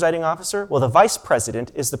the presiding officer. Well, the vice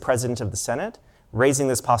president is the president of the Senate, raising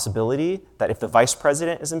this possibility that if the vice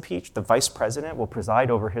president is impeached, the vice president will preside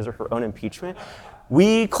over his or her own impeachment.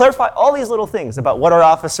 We clarify all these little things about what our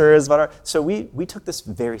officer is, so we took this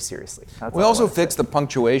very seriously. We also fixed the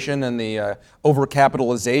punctuation and the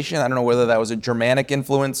overcapitalization. I don't know whether that was a Germanic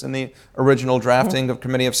influence in the original drafting of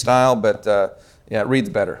Committee of Style, but yeah, it reads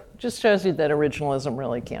better. Just shows you that originalism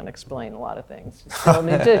really can't explain a lot of things. So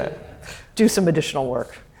we need to do some additional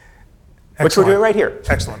work. Excellent. Which we're doing right here.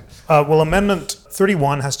 Excellent. Well, Amendment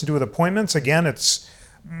 31 has to do with appointments. Again, it's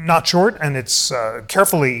not short and it's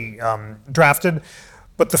carefully drafted.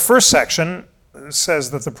 But the first section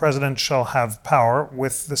says that the president shall have power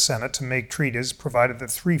with the Senate to make treaties, provided that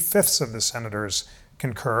 3/5 of the senators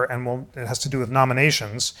concur, and it has to do with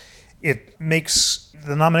nominations. It makes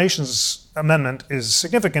the nominations amendment is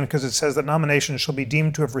significant because it says that nominations shall be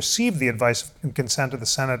deemed to have received the advice and consent of the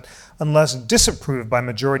Senate unless disapproved by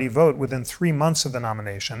majority vote within 3 months of the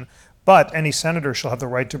nomination. But any senator shall have the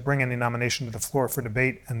right to bring any nomination to the floor for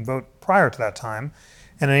debate and vote prior to that time.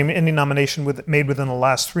 And any nomination made within the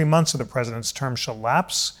last 3 months of the president's term shall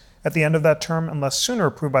lapse at the end of that term unless sooner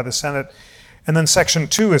approved by the Senate. And then Section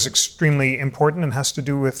 2 is extremely important and has to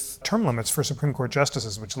do with term limits for Supreme Court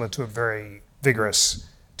justices, which led to a very vigorous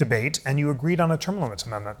debate. And you agreed on a term limits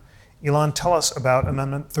amendment. Ilan, tell us about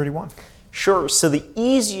Amendment 31. Sure. So the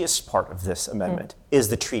easiest part of this amendment is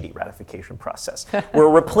the treaty ratification process. We're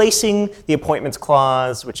replacing the appointments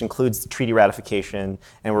clause, which includes the treaty ratification,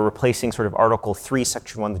 and we're replacing sort of Article 3,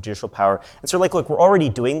 Section 1, the judicial power. And so look, we're already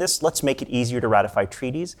doing this. Let's make it easier to ratify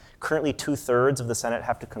treaties. Currently, 2/3 of the Senate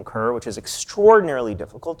have to concur, which is extraordinarily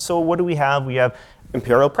difficult. So what do we have? We have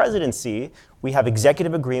imperial presidency. We have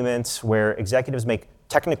executive agreements where executives make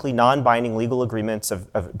technically non-binding legal agreements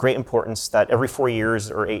of great importance that every 4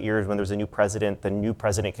 years or 8 years when there's a new president, the new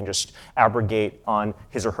president can just abrogate on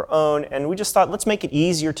his or her own. And we just thought, let's make it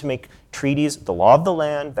easier to make treaties the law of the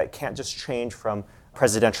land that can't just change from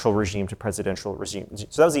presidential regime to presidential regime.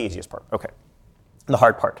 So that was the easiest part. Okay. And the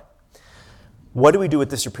hard part. What do we do with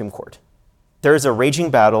the Supreme Court? There is a raging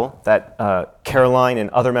battle that Caroline and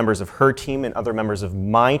other members of her team and other members of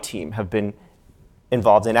my team have been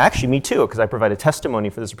involved in. Actually, me too, because I provided testimony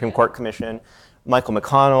for the Supreme Court Commission. Michael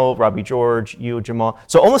McConnell, Robbie George, you, Jamal.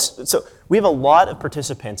 So we have a lot of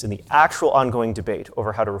participants in the actual ongoing debate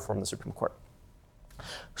over how to reform the Supreme Court.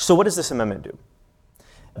 So what does this amendment do?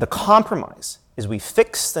 The compromise is we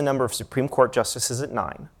fix the number of Supreme Court justices at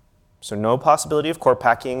 9. So no possibility of court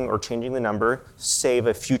packing or changing the number, save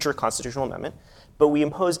a future constitutional amendment. But we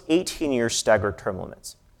impose 18-year staggered term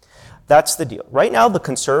limits. That's the deal. Right now, the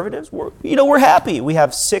conservatives, we're happy. We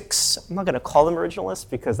have 6, I'm not going to call them originalists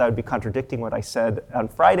because that would be contradicting what I said on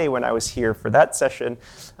Friday when I was here for that session.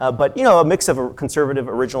 But a mix of conservative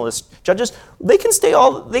originalist judges. They can stay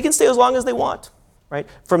as long as they want, right?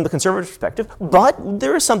 From the conservative perspective. But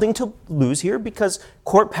there is something to lose here because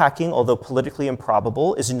court packing, although politically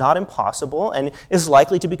improbable, is not impossible and is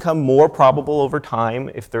likely to become more probable over time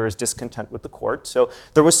if there is discontent with the court. So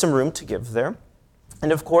there was some room to give there.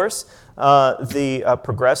 And of course, the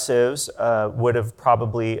progressives would have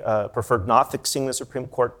probably preferred not fixing the Supreme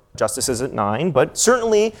Court justices at 9, but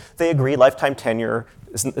certainly they agree lifetime tenure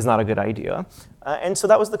is not a good idea. And so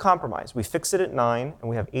that was the compromise. We fix it at 9, and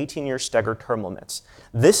we have 18-year staggered term limits.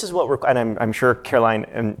 This is what and I'm sure Caroline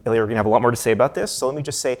and Ilya are going to have a lot more to say about this, so let me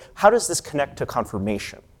just say, how does this connect to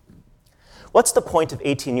confirmation? What's the point of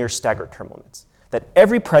 18-year staggered term limits? That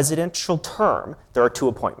every presidential term, there are 2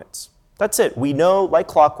 appointments. That's it. We know, like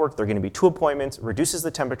clockwork, there are going to be 2 appointments, reduces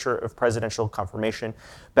the temperature of presidential confirmation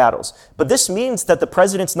battles. But this means that the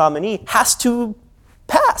president's nominee has to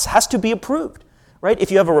pass, has to be approved, right?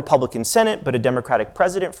 If you have a Republican Senate but a Democratic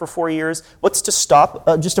president for 4 years, what's to stop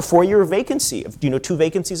just a 4-year vacancy? 2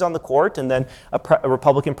 vacancies on the court, and then a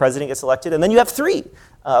Republican president gets elected, and then you have 3,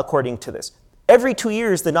 according to this. Every 2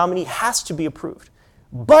 years, the nominee has to be approved.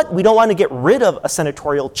 But we don't want to get rid of a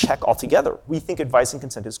senatorial check altogether. We think advice and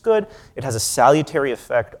consent is good. It has a salutary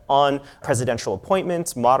effect on presidential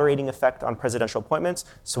appointments, moderating effect on presidential appointments.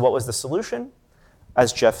 So what was the solution?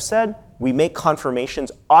 As Jeff said, we make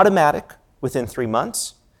confirmations automatic within 3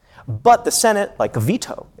 months. But the Senate, like a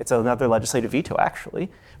veto, it's another legislative veto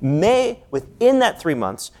actually, may, within that 3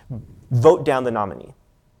 months, vote down the nominee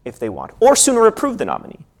if they want, or sooner approve the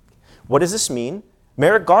nominee. What does this mean?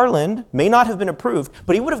 Merrick Garland may not have been approved,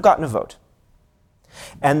 but he would have gotten a vote.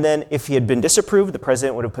 And then if he had been disapproved, the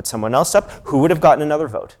president would have put someone else up who would have gotten another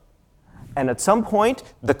vote. And at some point,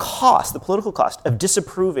 the political cost of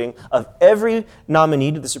disapproving of every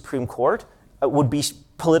nominee to the Supreme Court would be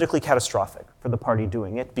politically catastrophic for the party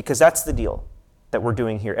doing it, because that's the deal that we're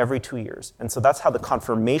doing here every 2 years. And so that's how the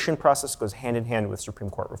confirmation process goes hand in hand with Supreme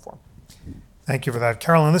Court reform. Thank you for that.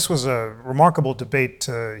 Carolyn, this was a remarkable debate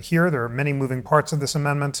to hear. There are many moving parts of this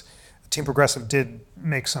amendment. Team Progressive did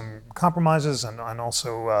make some compromises and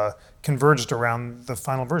also converged around the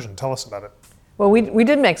final version. Tell us about it. Well, we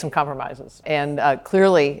did make some compromises. And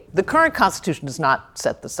clearly, the current Constitution does not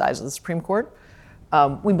set the size of the Supreme Court.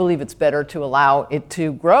 We believe it's better to allow it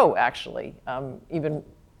to grow, actually, even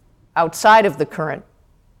outside of the current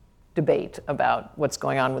debate about what's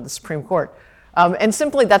going on with the Supreme Court. And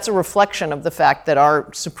simply, that's a reflection of the fact that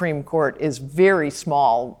our Supreme Court is very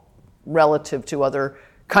small relative to other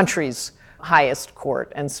countries' highest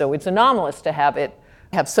court. And so it's anomalous to have it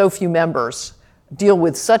have so few members, deal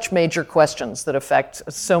with such major questions that affect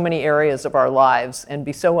so many areas of our lives, and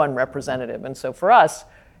be so unrepresentative. And so for us,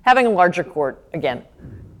 having a larger court, again,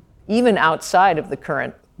 even outside of the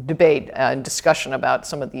current debate and discussion about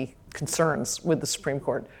some of the concerns with the Supreme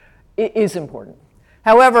Court, it is important.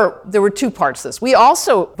 However, there were 2 parts to this. We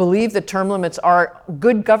also believe that term limits are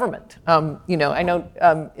good government. I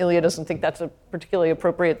know Ilya doesn't think that's a particularly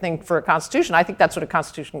appropriate thing for a constitution. I think that's what a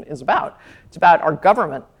constitution is about. It's about our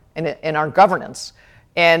government in our governance.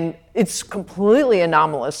 And it's completely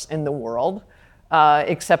anomalous in the world,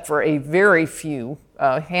 except for a very few,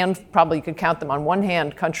 probably you could count them on one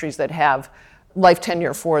hand, countries that have life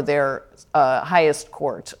tenure for their highest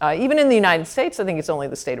court. Even in the United States, I think it's only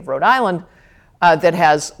the state of Rhode Island that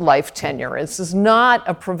has life tenure. This is not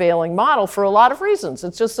a prevailing model for a lot of reasons.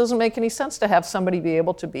 It just doesn't make any sense to have somebody be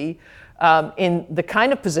able to be in the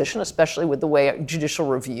kind of position, especially with the way judicial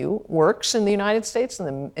review works in the United States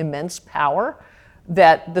and the immense power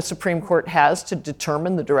that the Supreme Court has to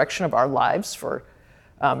determine the direction of our lives for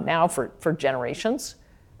generations.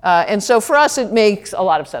 And so for us, it makes a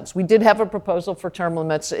lot of sense. We did have a proposal for term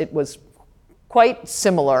limits. It was quite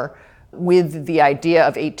similar with the idea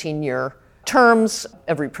of 18-year terms.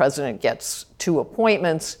 Every president gets 2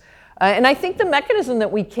 appointments. And I think the mechanism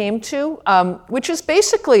that we came to, which is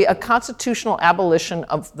basically a constitutional abolition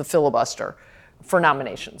of the filibuster for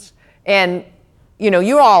nominations. And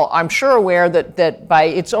you all, I'm sure, aware that by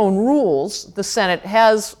its own rules, the Senate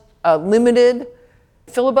has limited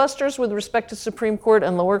filibusters with respect to Supreme Court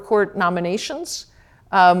and lower court nominations.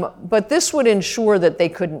 But this would ensure that they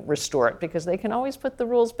couldn't restore it, because they can always put the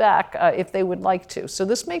rules back if they would like to. So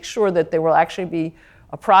this makes sure that there will actually be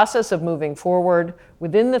a process of moving forward.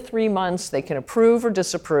 Within the 3 months, they can approve or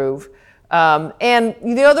disapprove. And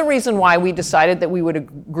the other reason why we decided that we would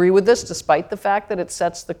agree with this, despite the fact that it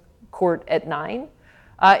sets the court at 9,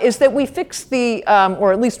 is that we fix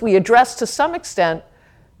or at least we address to some extent,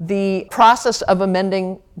 the process of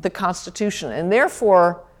amending the Constitution. And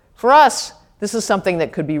therefore, for us, this is something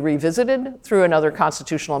that could be revisited through another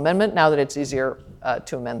constitutional amendment now that it's easier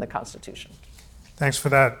to amend the Constitution. Thanks for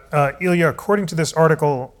that. Ilya, according to this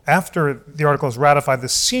article, after the article is ratified, the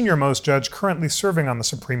senior-most judge currently serving on the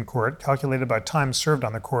Supreme Court, calculated by time served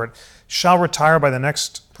on the court, shall retire by the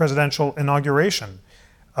next presidential inauguration.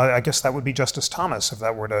 I guess that would be Justice Thomas if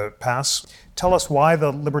that were to pass. Tell us why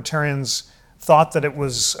the libertarians thought that it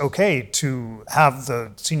was okay to have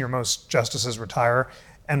the senior-most justices retire,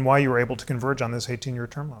 and why you were able to converge on this 18-year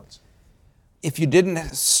term limits. If you didn't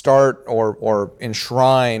start or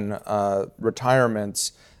enshrine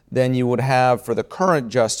retirements, then you would have, for the current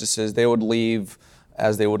justices, they would leave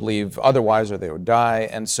as they would leave otherwise, or they would die,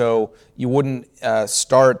 and so you wouldn't have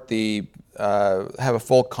a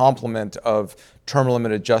full complement of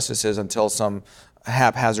term-limited justices until some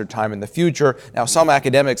haphazard time in the future. Now, some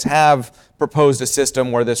academics have proposed a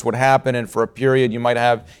system where this would happen, and for a period you might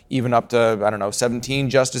have even up to, 17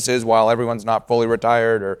 justices while everyone's not fully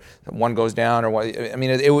retired, or one goes down, or what. I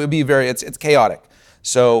mean, it would be it's chaotic.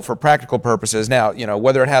 So for practical purposes, now,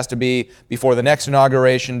 whether it has to be before the next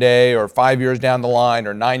inauguration day, or 5 years down the line,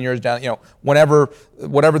 or 9 years down, whatever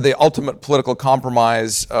the ultimate political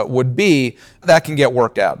compromise would be, that can get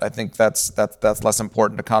worked out. I think that's less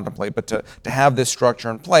important to contemplate. But to have this structure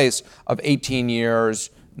in place of 18 years,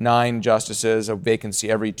 9 justices, a vacancy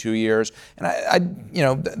every 2 years, and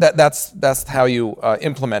that's how you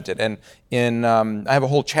implement it. And I have a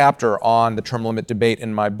whole chapter on the term limit debate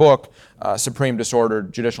in my book, Supreme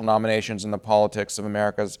Disordered Judicial Nominations and the Politics of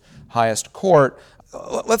America's Highest Court.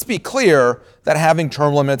 Let's be clear that having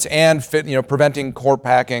term limits and preventing court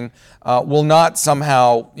packing will not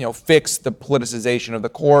somehow fix the politicization of the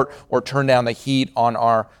court or turn down the heat on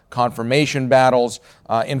our confirmation battles.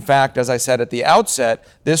 In fact, as I said at the outset,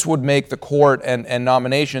 this would make the court and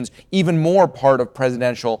nominations even more part of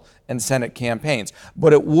presidential and Senate campaigns.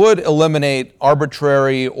 But it would eliminate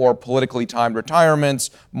arbitrary or politically timed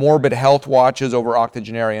retirements, morbid health watches over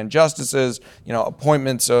octogenarian justices,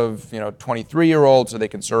 appointments of 23-year-olds so they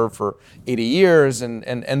can serve for 80 years,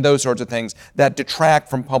 and those sorts of things that detract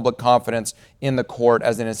from public confidence in the court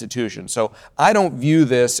as an institution. So I don't view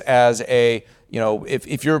this as a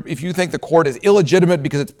if you think the court is illegitimate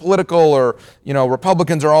because it's political, or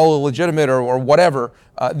Republicans are all illegitimate, or whatever,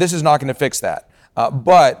 this is not going to fix that.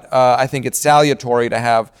 But I think it's salutary to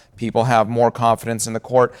have people have more confidence in the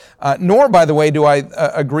court. Nor, by the way, do I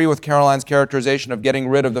agree with Caroline's characterization of getting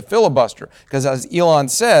rid of the filibuster, because as Elon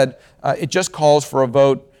said, it just calls for a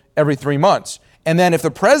vote every 3 months. And then if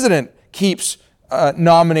the president keeps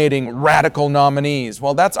nominating radical nominees,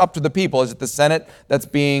 well, that's up to the people. Is it the Senate that's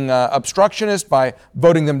being obstructionist by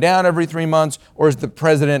voting them down every 3 months, or is the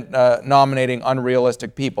president nominating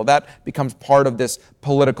unrealistic people? That becomes part of this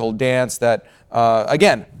political dance that,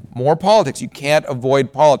 again, more politics. You can't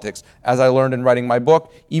avoid politics. As I learned in writing my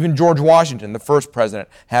book, even George Washington, the first president,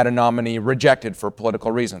 had a nominee rejected for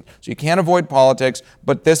political reasons. So you can't avoid politics,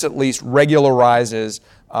 but this at least regularizes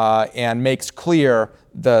and makes clear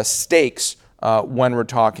the stakes when we're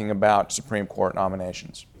talking about Supreme Court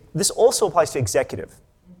nominations. This also applies to executive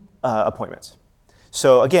appointments.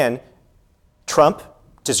 So again, Trump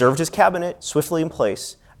deserved his cabinet swiftly in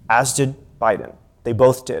place, as did Biden. They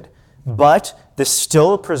both did. But this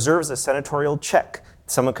still preserves a senatorial check.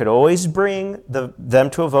 Someone could always bring them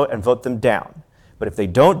to a vote and vote them down. But if they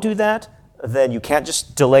don't do that, then you can't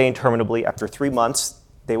just delay interminably. After 3 months,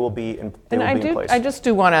 they will be in place. I just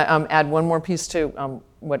do want to add one more piece to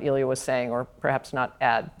what Ilya was saying, or perhaps not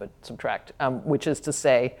add, but subtract, which is to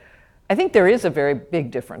say, I think there is a very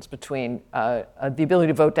big difference between the ability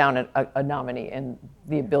to vote down a nominee and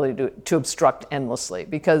the ability to obstruct endlessly.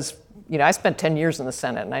 Because I spent 10 years in the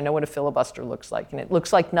Senate, and I know what a filibuster looks like, and it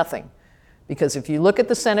looks like nothing. Because if you look at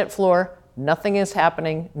the Senate floor, nothing is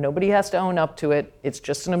happening. Nobody has to own up to it. It's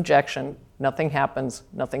just an objection. Nothing happens.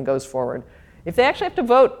 Nothing goes forward. If they actually have to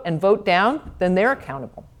vote and vote down, then they're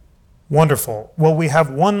accountable. Wonderful. Well, we have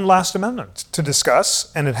one last amendment to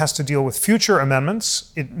discuss, and it has to deal with future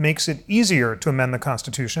amendments. It makes it easier to amend the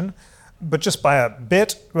Constitution, but just by a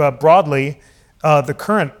bit. Broadly, the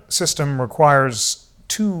current system requires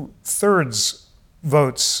 2/3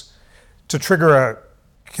 votes to trigger a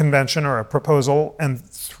convention or a proposal and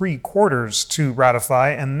 3/4 to ratify,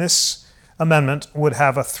 and this amendment would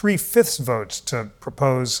have a 3/5 vote to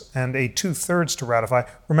propose and a 2/3 to ratify.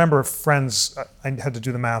 Remember, friends, I had to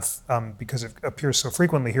do the math because it appears so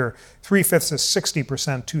frequently here. 3/5 is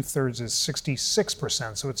 60%, 2/3 is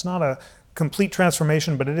 66%. So it's not a complete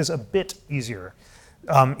transformation, but it is a bit easier.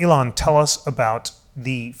 Ilan, tell us about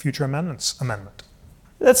the future amendments amendment.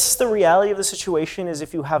 That's the reality of the situation, is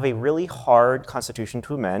if you have a really hard constitution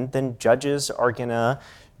to amend, then judges are gonna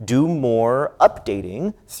do more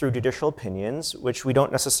updating through judicial opinions, which we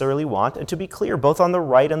don't necessarily want. And to be clear, both on the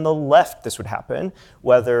right and the left this would happen,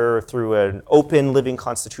 whether through an open living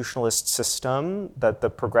constitutionalist system that the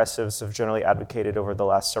progressives have generally advocated over the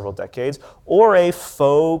last several decades, or a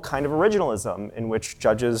faux kind of originalism in which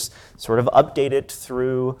judges sort of update it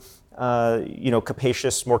through more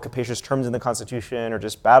capacious terms in the Constitution, or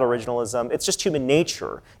just bad originalism. It's just human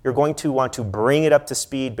nature. You're going to want to bring it up to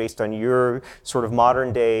speed based on your sort of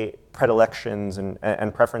modern day predilections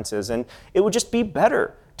and preferences. And it would just be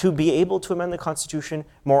better to be able to amend the Constitution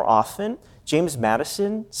more often. James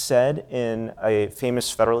Madison said in a famous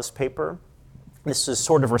Federalist paper, this is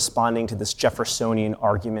sort of responding to this Jeffersonian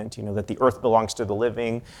argument, that the earth belongs to the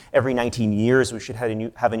living. Every 19 years we should have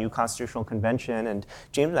a new constitutional convention. And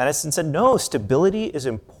James Madison said, no, stability is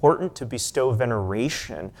important to bestow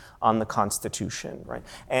veneration on the Constitution, right?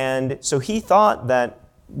 And so he thought that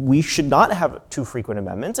we should not have too frequent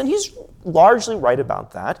amendments, and he's largely right about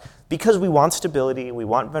that, because we want stability, we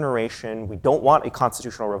want veneration, we don't want a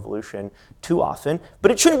constitutional revolution too often, but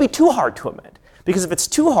it shouldn't be too hard to amend. Because if it's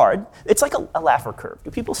too hard, it's like a Laffer curve. Do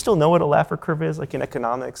people still know what a Laffer curve is, like in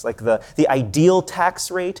economics? Like the ideal tax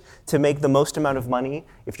rate to make the most amount of money.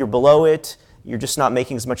 If you're below it, you're just not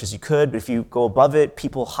making as much as you could. But if you go above it,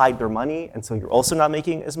 people hide their money, and so you're also not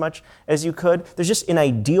making as much as you could. There's just an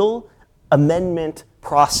ideal amendment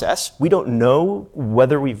process. We don't know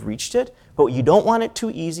whether we've reached it, but you don't want it too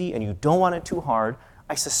easy and you don't want it too hard.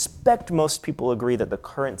 I suspect most people agree that the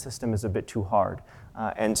current system is a bit too hard.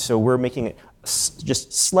 And so we're making it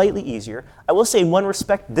just slightly easier. I will say, in one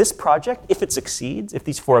respect, this project, if it succeeds, if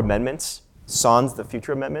these 4 amendments, sans the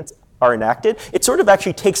future amendments, are enacted, it sort of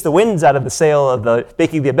actually takes the winds out of the sail of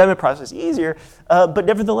making the amendment process easier. But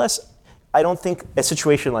nevertheless, I don't think a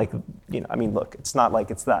situation like, look, it's not like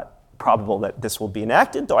it's that probable that this will be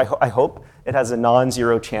enacted, though I hope it has a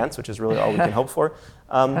non-zero chance, which is really all we can hope for.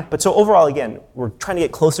 But so overall, again, we're trying to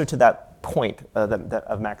get closer to that point of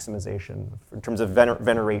maximization in terms of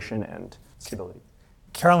veneration and stability.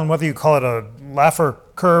 Carolyn, whether you call it a Laffer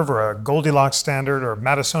curve or a Goldilocks standard or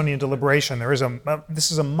Madisonian deliberation,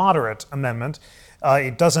 this is a moderate amendment.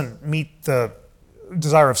 It doesn't meet the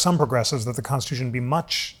desire of some progressives that the Constitution be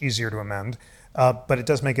much easier to amend, but it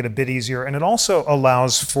does make it a bit easier. And it also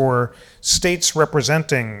allows for states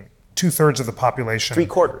representing 2/3 of the population.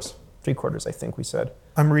 3/4. 3/4, I think we said.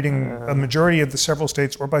 I'm reading a majority of the several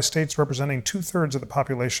states, or by states representing 2/3 of the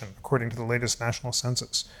population, according to the latest national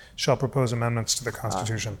census, shall propose amendments to the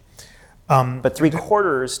Constitution. But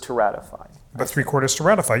 3/4 to ratify. But 3/4 to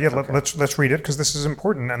ratify. Yeah, Okay. let's read it, because this is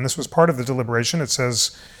important, and this was part of the deliberation. It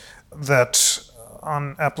says that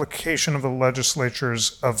on application of the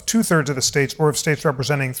legislatures of 2/3 of the states, or of states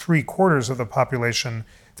representing 3/4 of the population,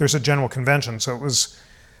 there's a general convention. So it was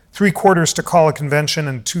 3/4 to call a convention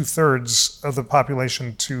and 2/3 of the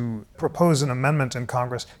population to propose an amendment in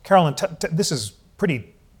Congress. Carolyn, this is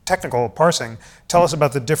pretty technical parsing. Tell us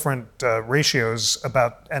about the different ratios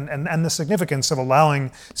and the significance of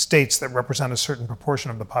allowing states that represent a certain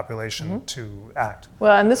proportion of the population to act.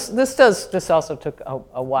 Well, and this also took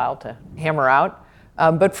a while to hammer out.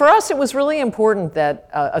 But for us, it was really important that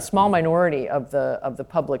a small minority of the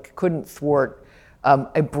public couldn't thwart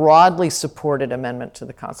a broadly supported amendment to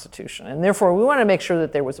the Constitution. And therefore, we wanted to make sure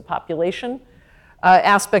that there was a population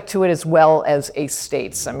aspect to it as well as a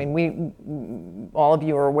states. I mean, all of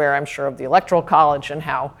you are aware, I'm sure, of the Electoral College and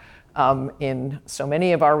how in so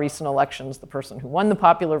many of our recent elections, the person who won the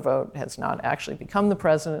popular vote has not actually become the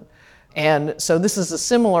president. And so this is a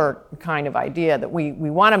similar kind of idea that we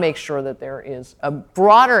want to make sure that there is a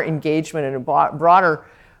broader engagement and a broader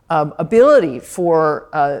ability for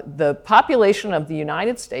the population of the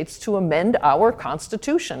United States to amend our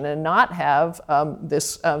Constitution and not have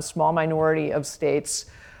this small minority of states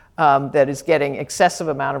that is getting excessive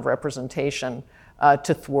amount of representation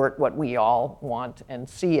to thwart what we all want and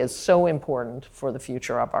see as so important for the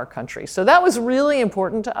future of our country. So that was really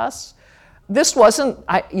important to us. This wasn't,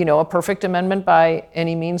 a perfect amendment by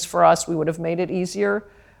any means for us. We would have made it easier.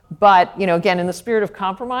 But, again, in the spirit of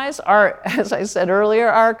compromise, as I said earlier,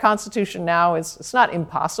 our Constitution now it's not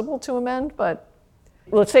impossible to amend, but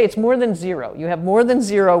let's say it's more than zero. You have more than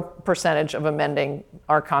 0% of amending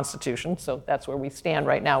our Constitution. So that's where we stand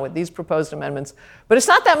right now with these proposed amendments. But it's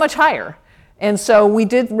not that much higher. And so we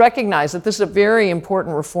did recognize that this is a very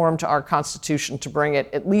important reform to our Constitution to bring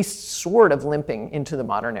it at least sort of limping into the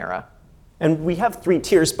modern era. And we have 3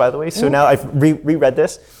 tiers, by the way, so now I've reread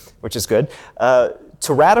this, which is good.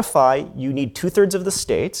 To ratify, you need 2/3 of the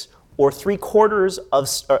states, or 3/4 of,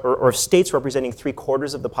 or states representing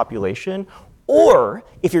 3/4 of the population, or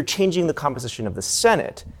if you're changing the composition of the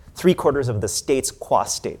Senate, 3/4 of the states qua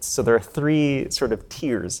states. So there are 3 sort of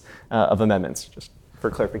tiers of amendments, just for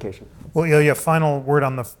clarification. Well, yeah, final word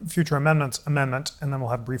on the future amendment, and then we'll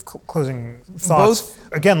have brief closing thoughts.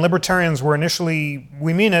 Again, libertarians were initially,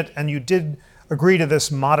 we mean it, and you did agree to this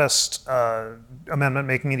modest amendment,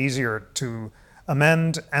 making it easier to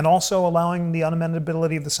amend and also allowing the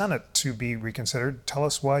unamendability of the Senate to be reconsidered. Tell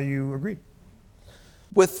us why you agreed.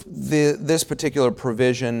 With this particular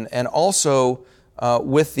provision, and also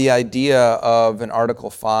with the idea of an Article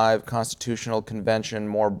 5 constitutional convention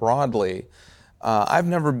more broadly, I've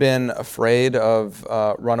never been afraid of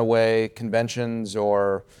runaway conventions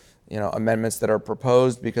or amendments that are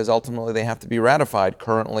proposed, because ultimately they have to be ratified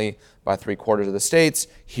currently by 3/4 of the states,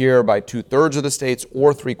 here by 2/3 of the states,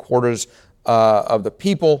 or 3/4 of the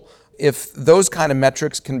people. If those kind of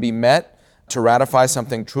metrics can be met to ratify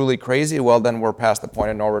something truly crazy, well, then we're past the point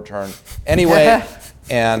of no return anyway.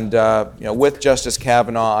 And with Justice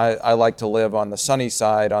Kavanaugh, I like to live on the sunny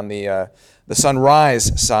side, on the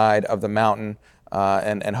sunrise side of the mountain,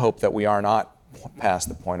 and hope that we are not past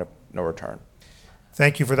the point of no return.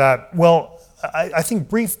 Thank you for that. Well, I think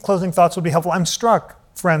brief closing thoughts would be helpful. I'm struck,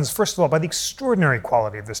 friends, first of all, by the extraordinary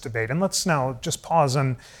quality of this debate. And let's now just pause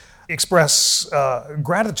and express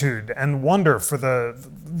gratitude and wonder for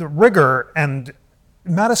the rigor and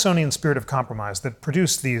Madisonian spirit of compromise that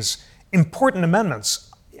produced these important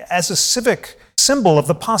amendments as a civic symbol of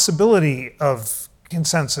the possibility of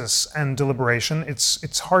consensus and deliberation.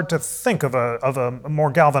 It's hard to think of a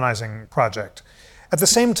more galvanizing project. At the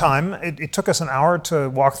same time, it took us an hour to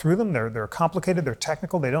walk through them. They're complicated, they're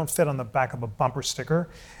technical, they don't fit on the back of a bumper sticker.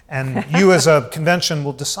 And you as a convention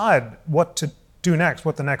will decide what to do next,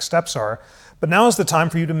 what the next steps are. But now is the time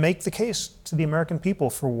for you to make the case to the American people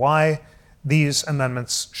for why these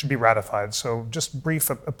amendments should be ratified. So just brief,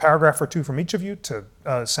 a paragraph or 2 from each of you to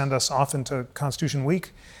send us off into Constitution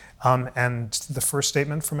Week. And the first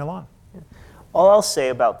statement from Ilan. All I'll say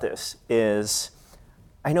about this is,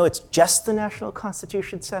 I know it's just the National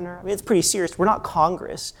Constitution Center. I mean, it's pretty serious. We're not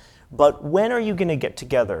Congress. But when are you going to get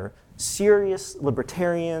together serious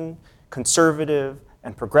libertarian, conservative,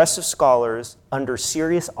 and progressive scholars under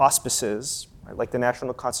serious auspices, right, like the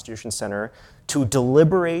National Constitution Center, to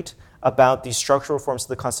deliberate about these structural reforms to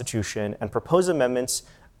the Constitution and propose amendments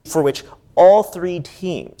for which all 3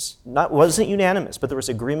 teams, wasn't unanimous, but there was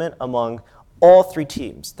agreement among all 3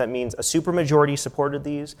 teams. That means a supermajority supported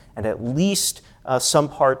these, and at least some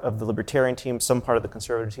part of the libertarian team, some part of the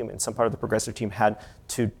conservative team, and some part of the progressive team had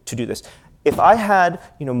to do this. If I had,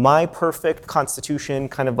 my perfect constitution,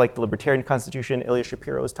 kind of like the libertarian constitution Ilya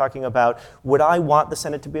Shapiro was talking about, would I want the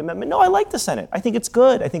Senate to be amendment? No, I like the Senate. I think it's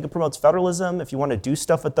good. I think it promotes federalism. If you want to do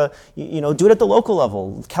stuff at the, do it at the local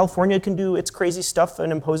level. California can do its crazy stuff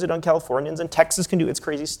and impose it on Californians, and Texas can do its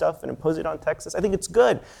crazy stuff and impose it on Texas. I think it's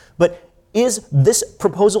good. But is this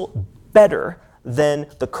proposal better than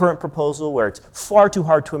the current proposal, where it's far too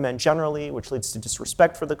hard to amend generally, which leads to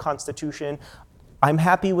disrespect for the Constitution? I'm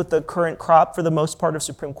happy with the current crop for the most part of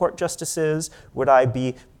Supreme Court justices. Would I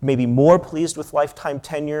be maybe more pleased with lifetime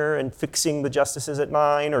tenure and fixing the justices at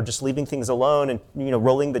 9, or just leaving things alone and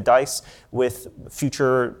rolling the dice with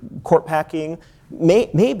future court packing?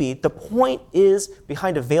 Maybe. The point is,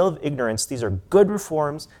 behind a veil of ignorance, these are good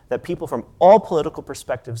reforms that people from all political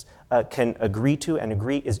perspectives can agree to and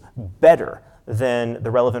agree is better than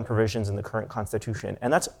the relevant provisions in the current Constitution.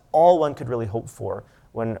 And that's all one could really hope for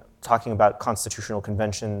when talking about constitutional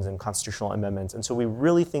conventions and constitutional amendments. And so we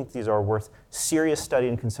really think these are worth serious study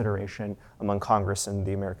and consideration among Congress and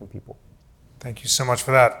the American people. Thank you so much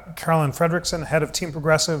for that. Carolyn Fredrickson, head of Team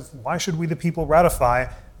Progressive, why should we the people ratify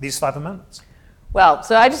these 5 amendments? Well,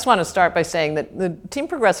 so I just want to start by saying that the Team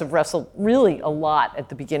Progressive wrestled really a lot at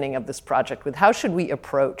the beginning of this project with how should we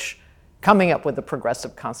approach coming up with a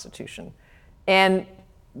progressive constitution. And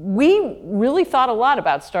we really thought a lot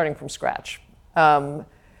about starting from scratch.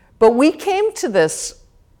 But we came to this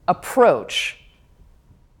approach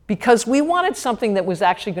because we wanted something that was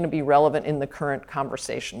actually going to be relevant in the current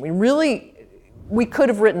conversation. We could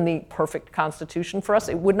have written the perfect constitution for us.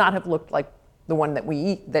 It would not have looked like the one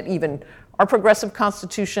that even our progressive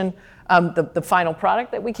constitution, the final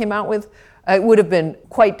product that we came out with, it would have been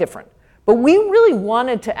quite different. But we really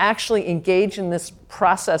wanted to actually engage in this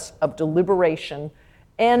process of deliberation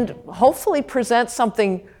and hopefully present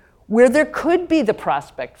something where there could be the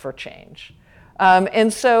prospect for change.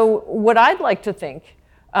 And so what I'd like to think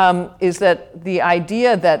is that the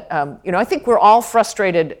idea that, I think we're all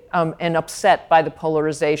frustrated and upset by the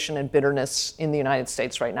polarization and bitterness in the United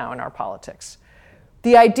States right now in our politics.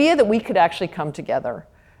 The idea that we could actually come together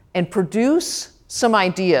and produce some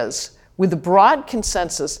ideas with a broad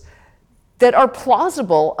consensus that are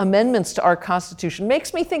plausible amendments to our Constitution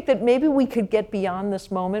makes me think that maybe we could get beyond this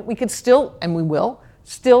moment. We could still, and we will,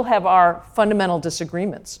 still have our fundamental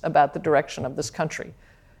disagreements about the direction of this country.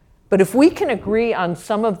 But if we can agree on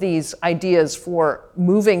some of these ideas for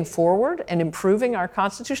moving forward and improving our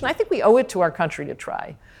Constitution, I think we owe it to our country to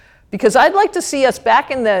try. Because I'd like to see us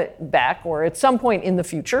or at some point in the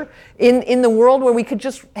future, in the world where we could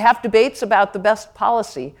just have debates about the best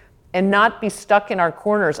policy and not be stuck in our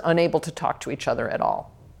corners, unable to talk to each other at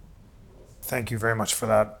all. Thank you very much for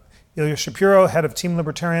that. Ilya Shapiro, head of Team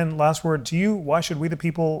Libertarian, last word to you. Why should we the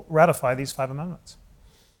people ratify these 5 amendments?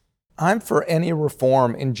 I'm for any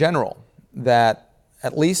reform in general that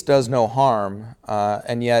at least does no harm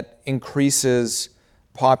and yet increases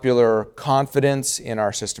popular confidence in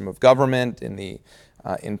our system of government, in the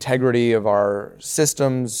integrity of our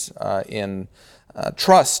systems, in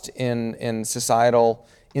trust in societal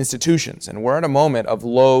institutions. And we're at a moment of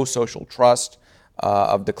low social trust,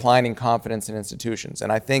 of declining confidence in institutions.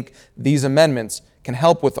 And I think these amendments can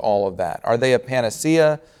help with all of that. Are they a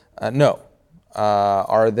panacea? No.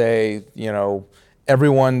 Are they,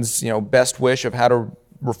 everyone's, best wish of how to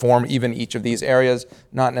reform even each of these areas?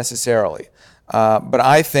 Not necessarily. But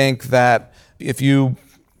I think that if you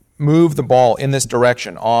move the ball in this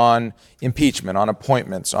direction on impeachment, on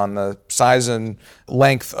appointments, on the size and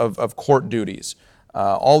length of court duties,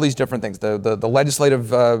 all these different things, the legislative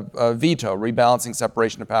veto, rebalancing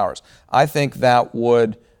separation of powers, I think that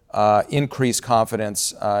would increase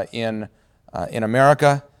confidence in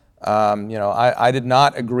America. I did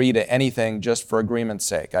not agree to anything just for agreement's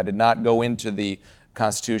sake. I did not go into the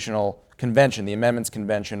Constitutional Convention, the Amendments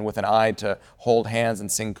Convention, with an eye to hold hands and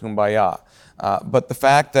sing Kumbaya. But the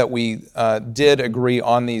fact that we did agree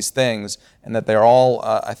on these things and that they're all,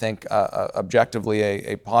 I think, objectively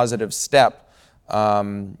a positive step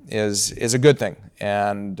is a good thing.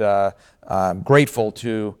 And I'm grateful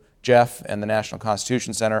to Jeff and the National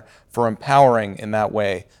Constitution Center for empowering in that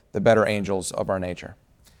way the better angels of our nature.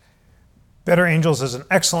 Better angels is an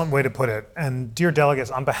excellent way to put it. And dear delegates,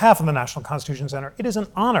 on behalf of the National Constitution Center, it is an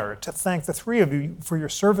honor to thank the 3 of you for your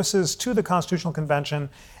services to the Constitutional Convention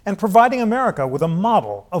and providing America with a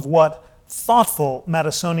model of what thoughtful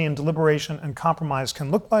Madisonian deliberation and compromise can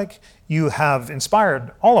look like. You have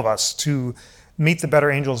inspired all of us to meet the better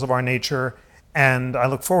angels of our nature, and I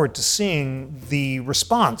look forward to seeing the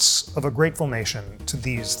response of a grateful nation to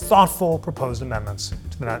these thoughtful proposed amendments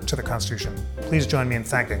to the Constitution. Please join me in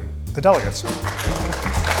thanking the delegates.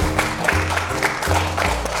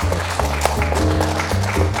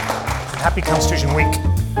 Happy Constitution Week.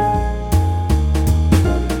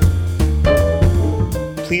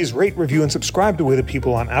 Please rate, review, and subscribe to We the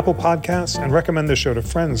People on Apple Podcasts, and recommend the show to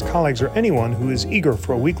friends, colleagues, or anyone who is eager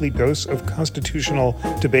for a weekly dose of constitutional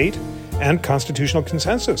debate and constitutional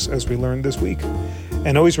consensus, as we learned this week.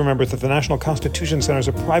 And always remember that the National Constitution Center is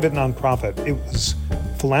a private nonprofit. It was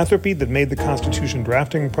philanthropy that made the Constitution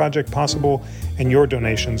drafting project possible, and your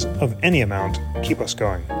donations of any amount keep us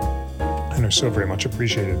going and are so very much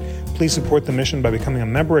appreciated. Please support the mission by becoming a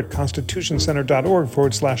member at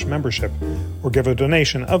constitutioncenter.org/membership, or give a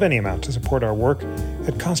donation of any amount to support our work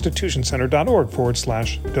at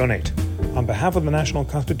constitutioncenter.org/donate. On behalf of the National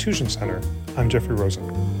Constitution Center, I'm Jeffrey Rosen.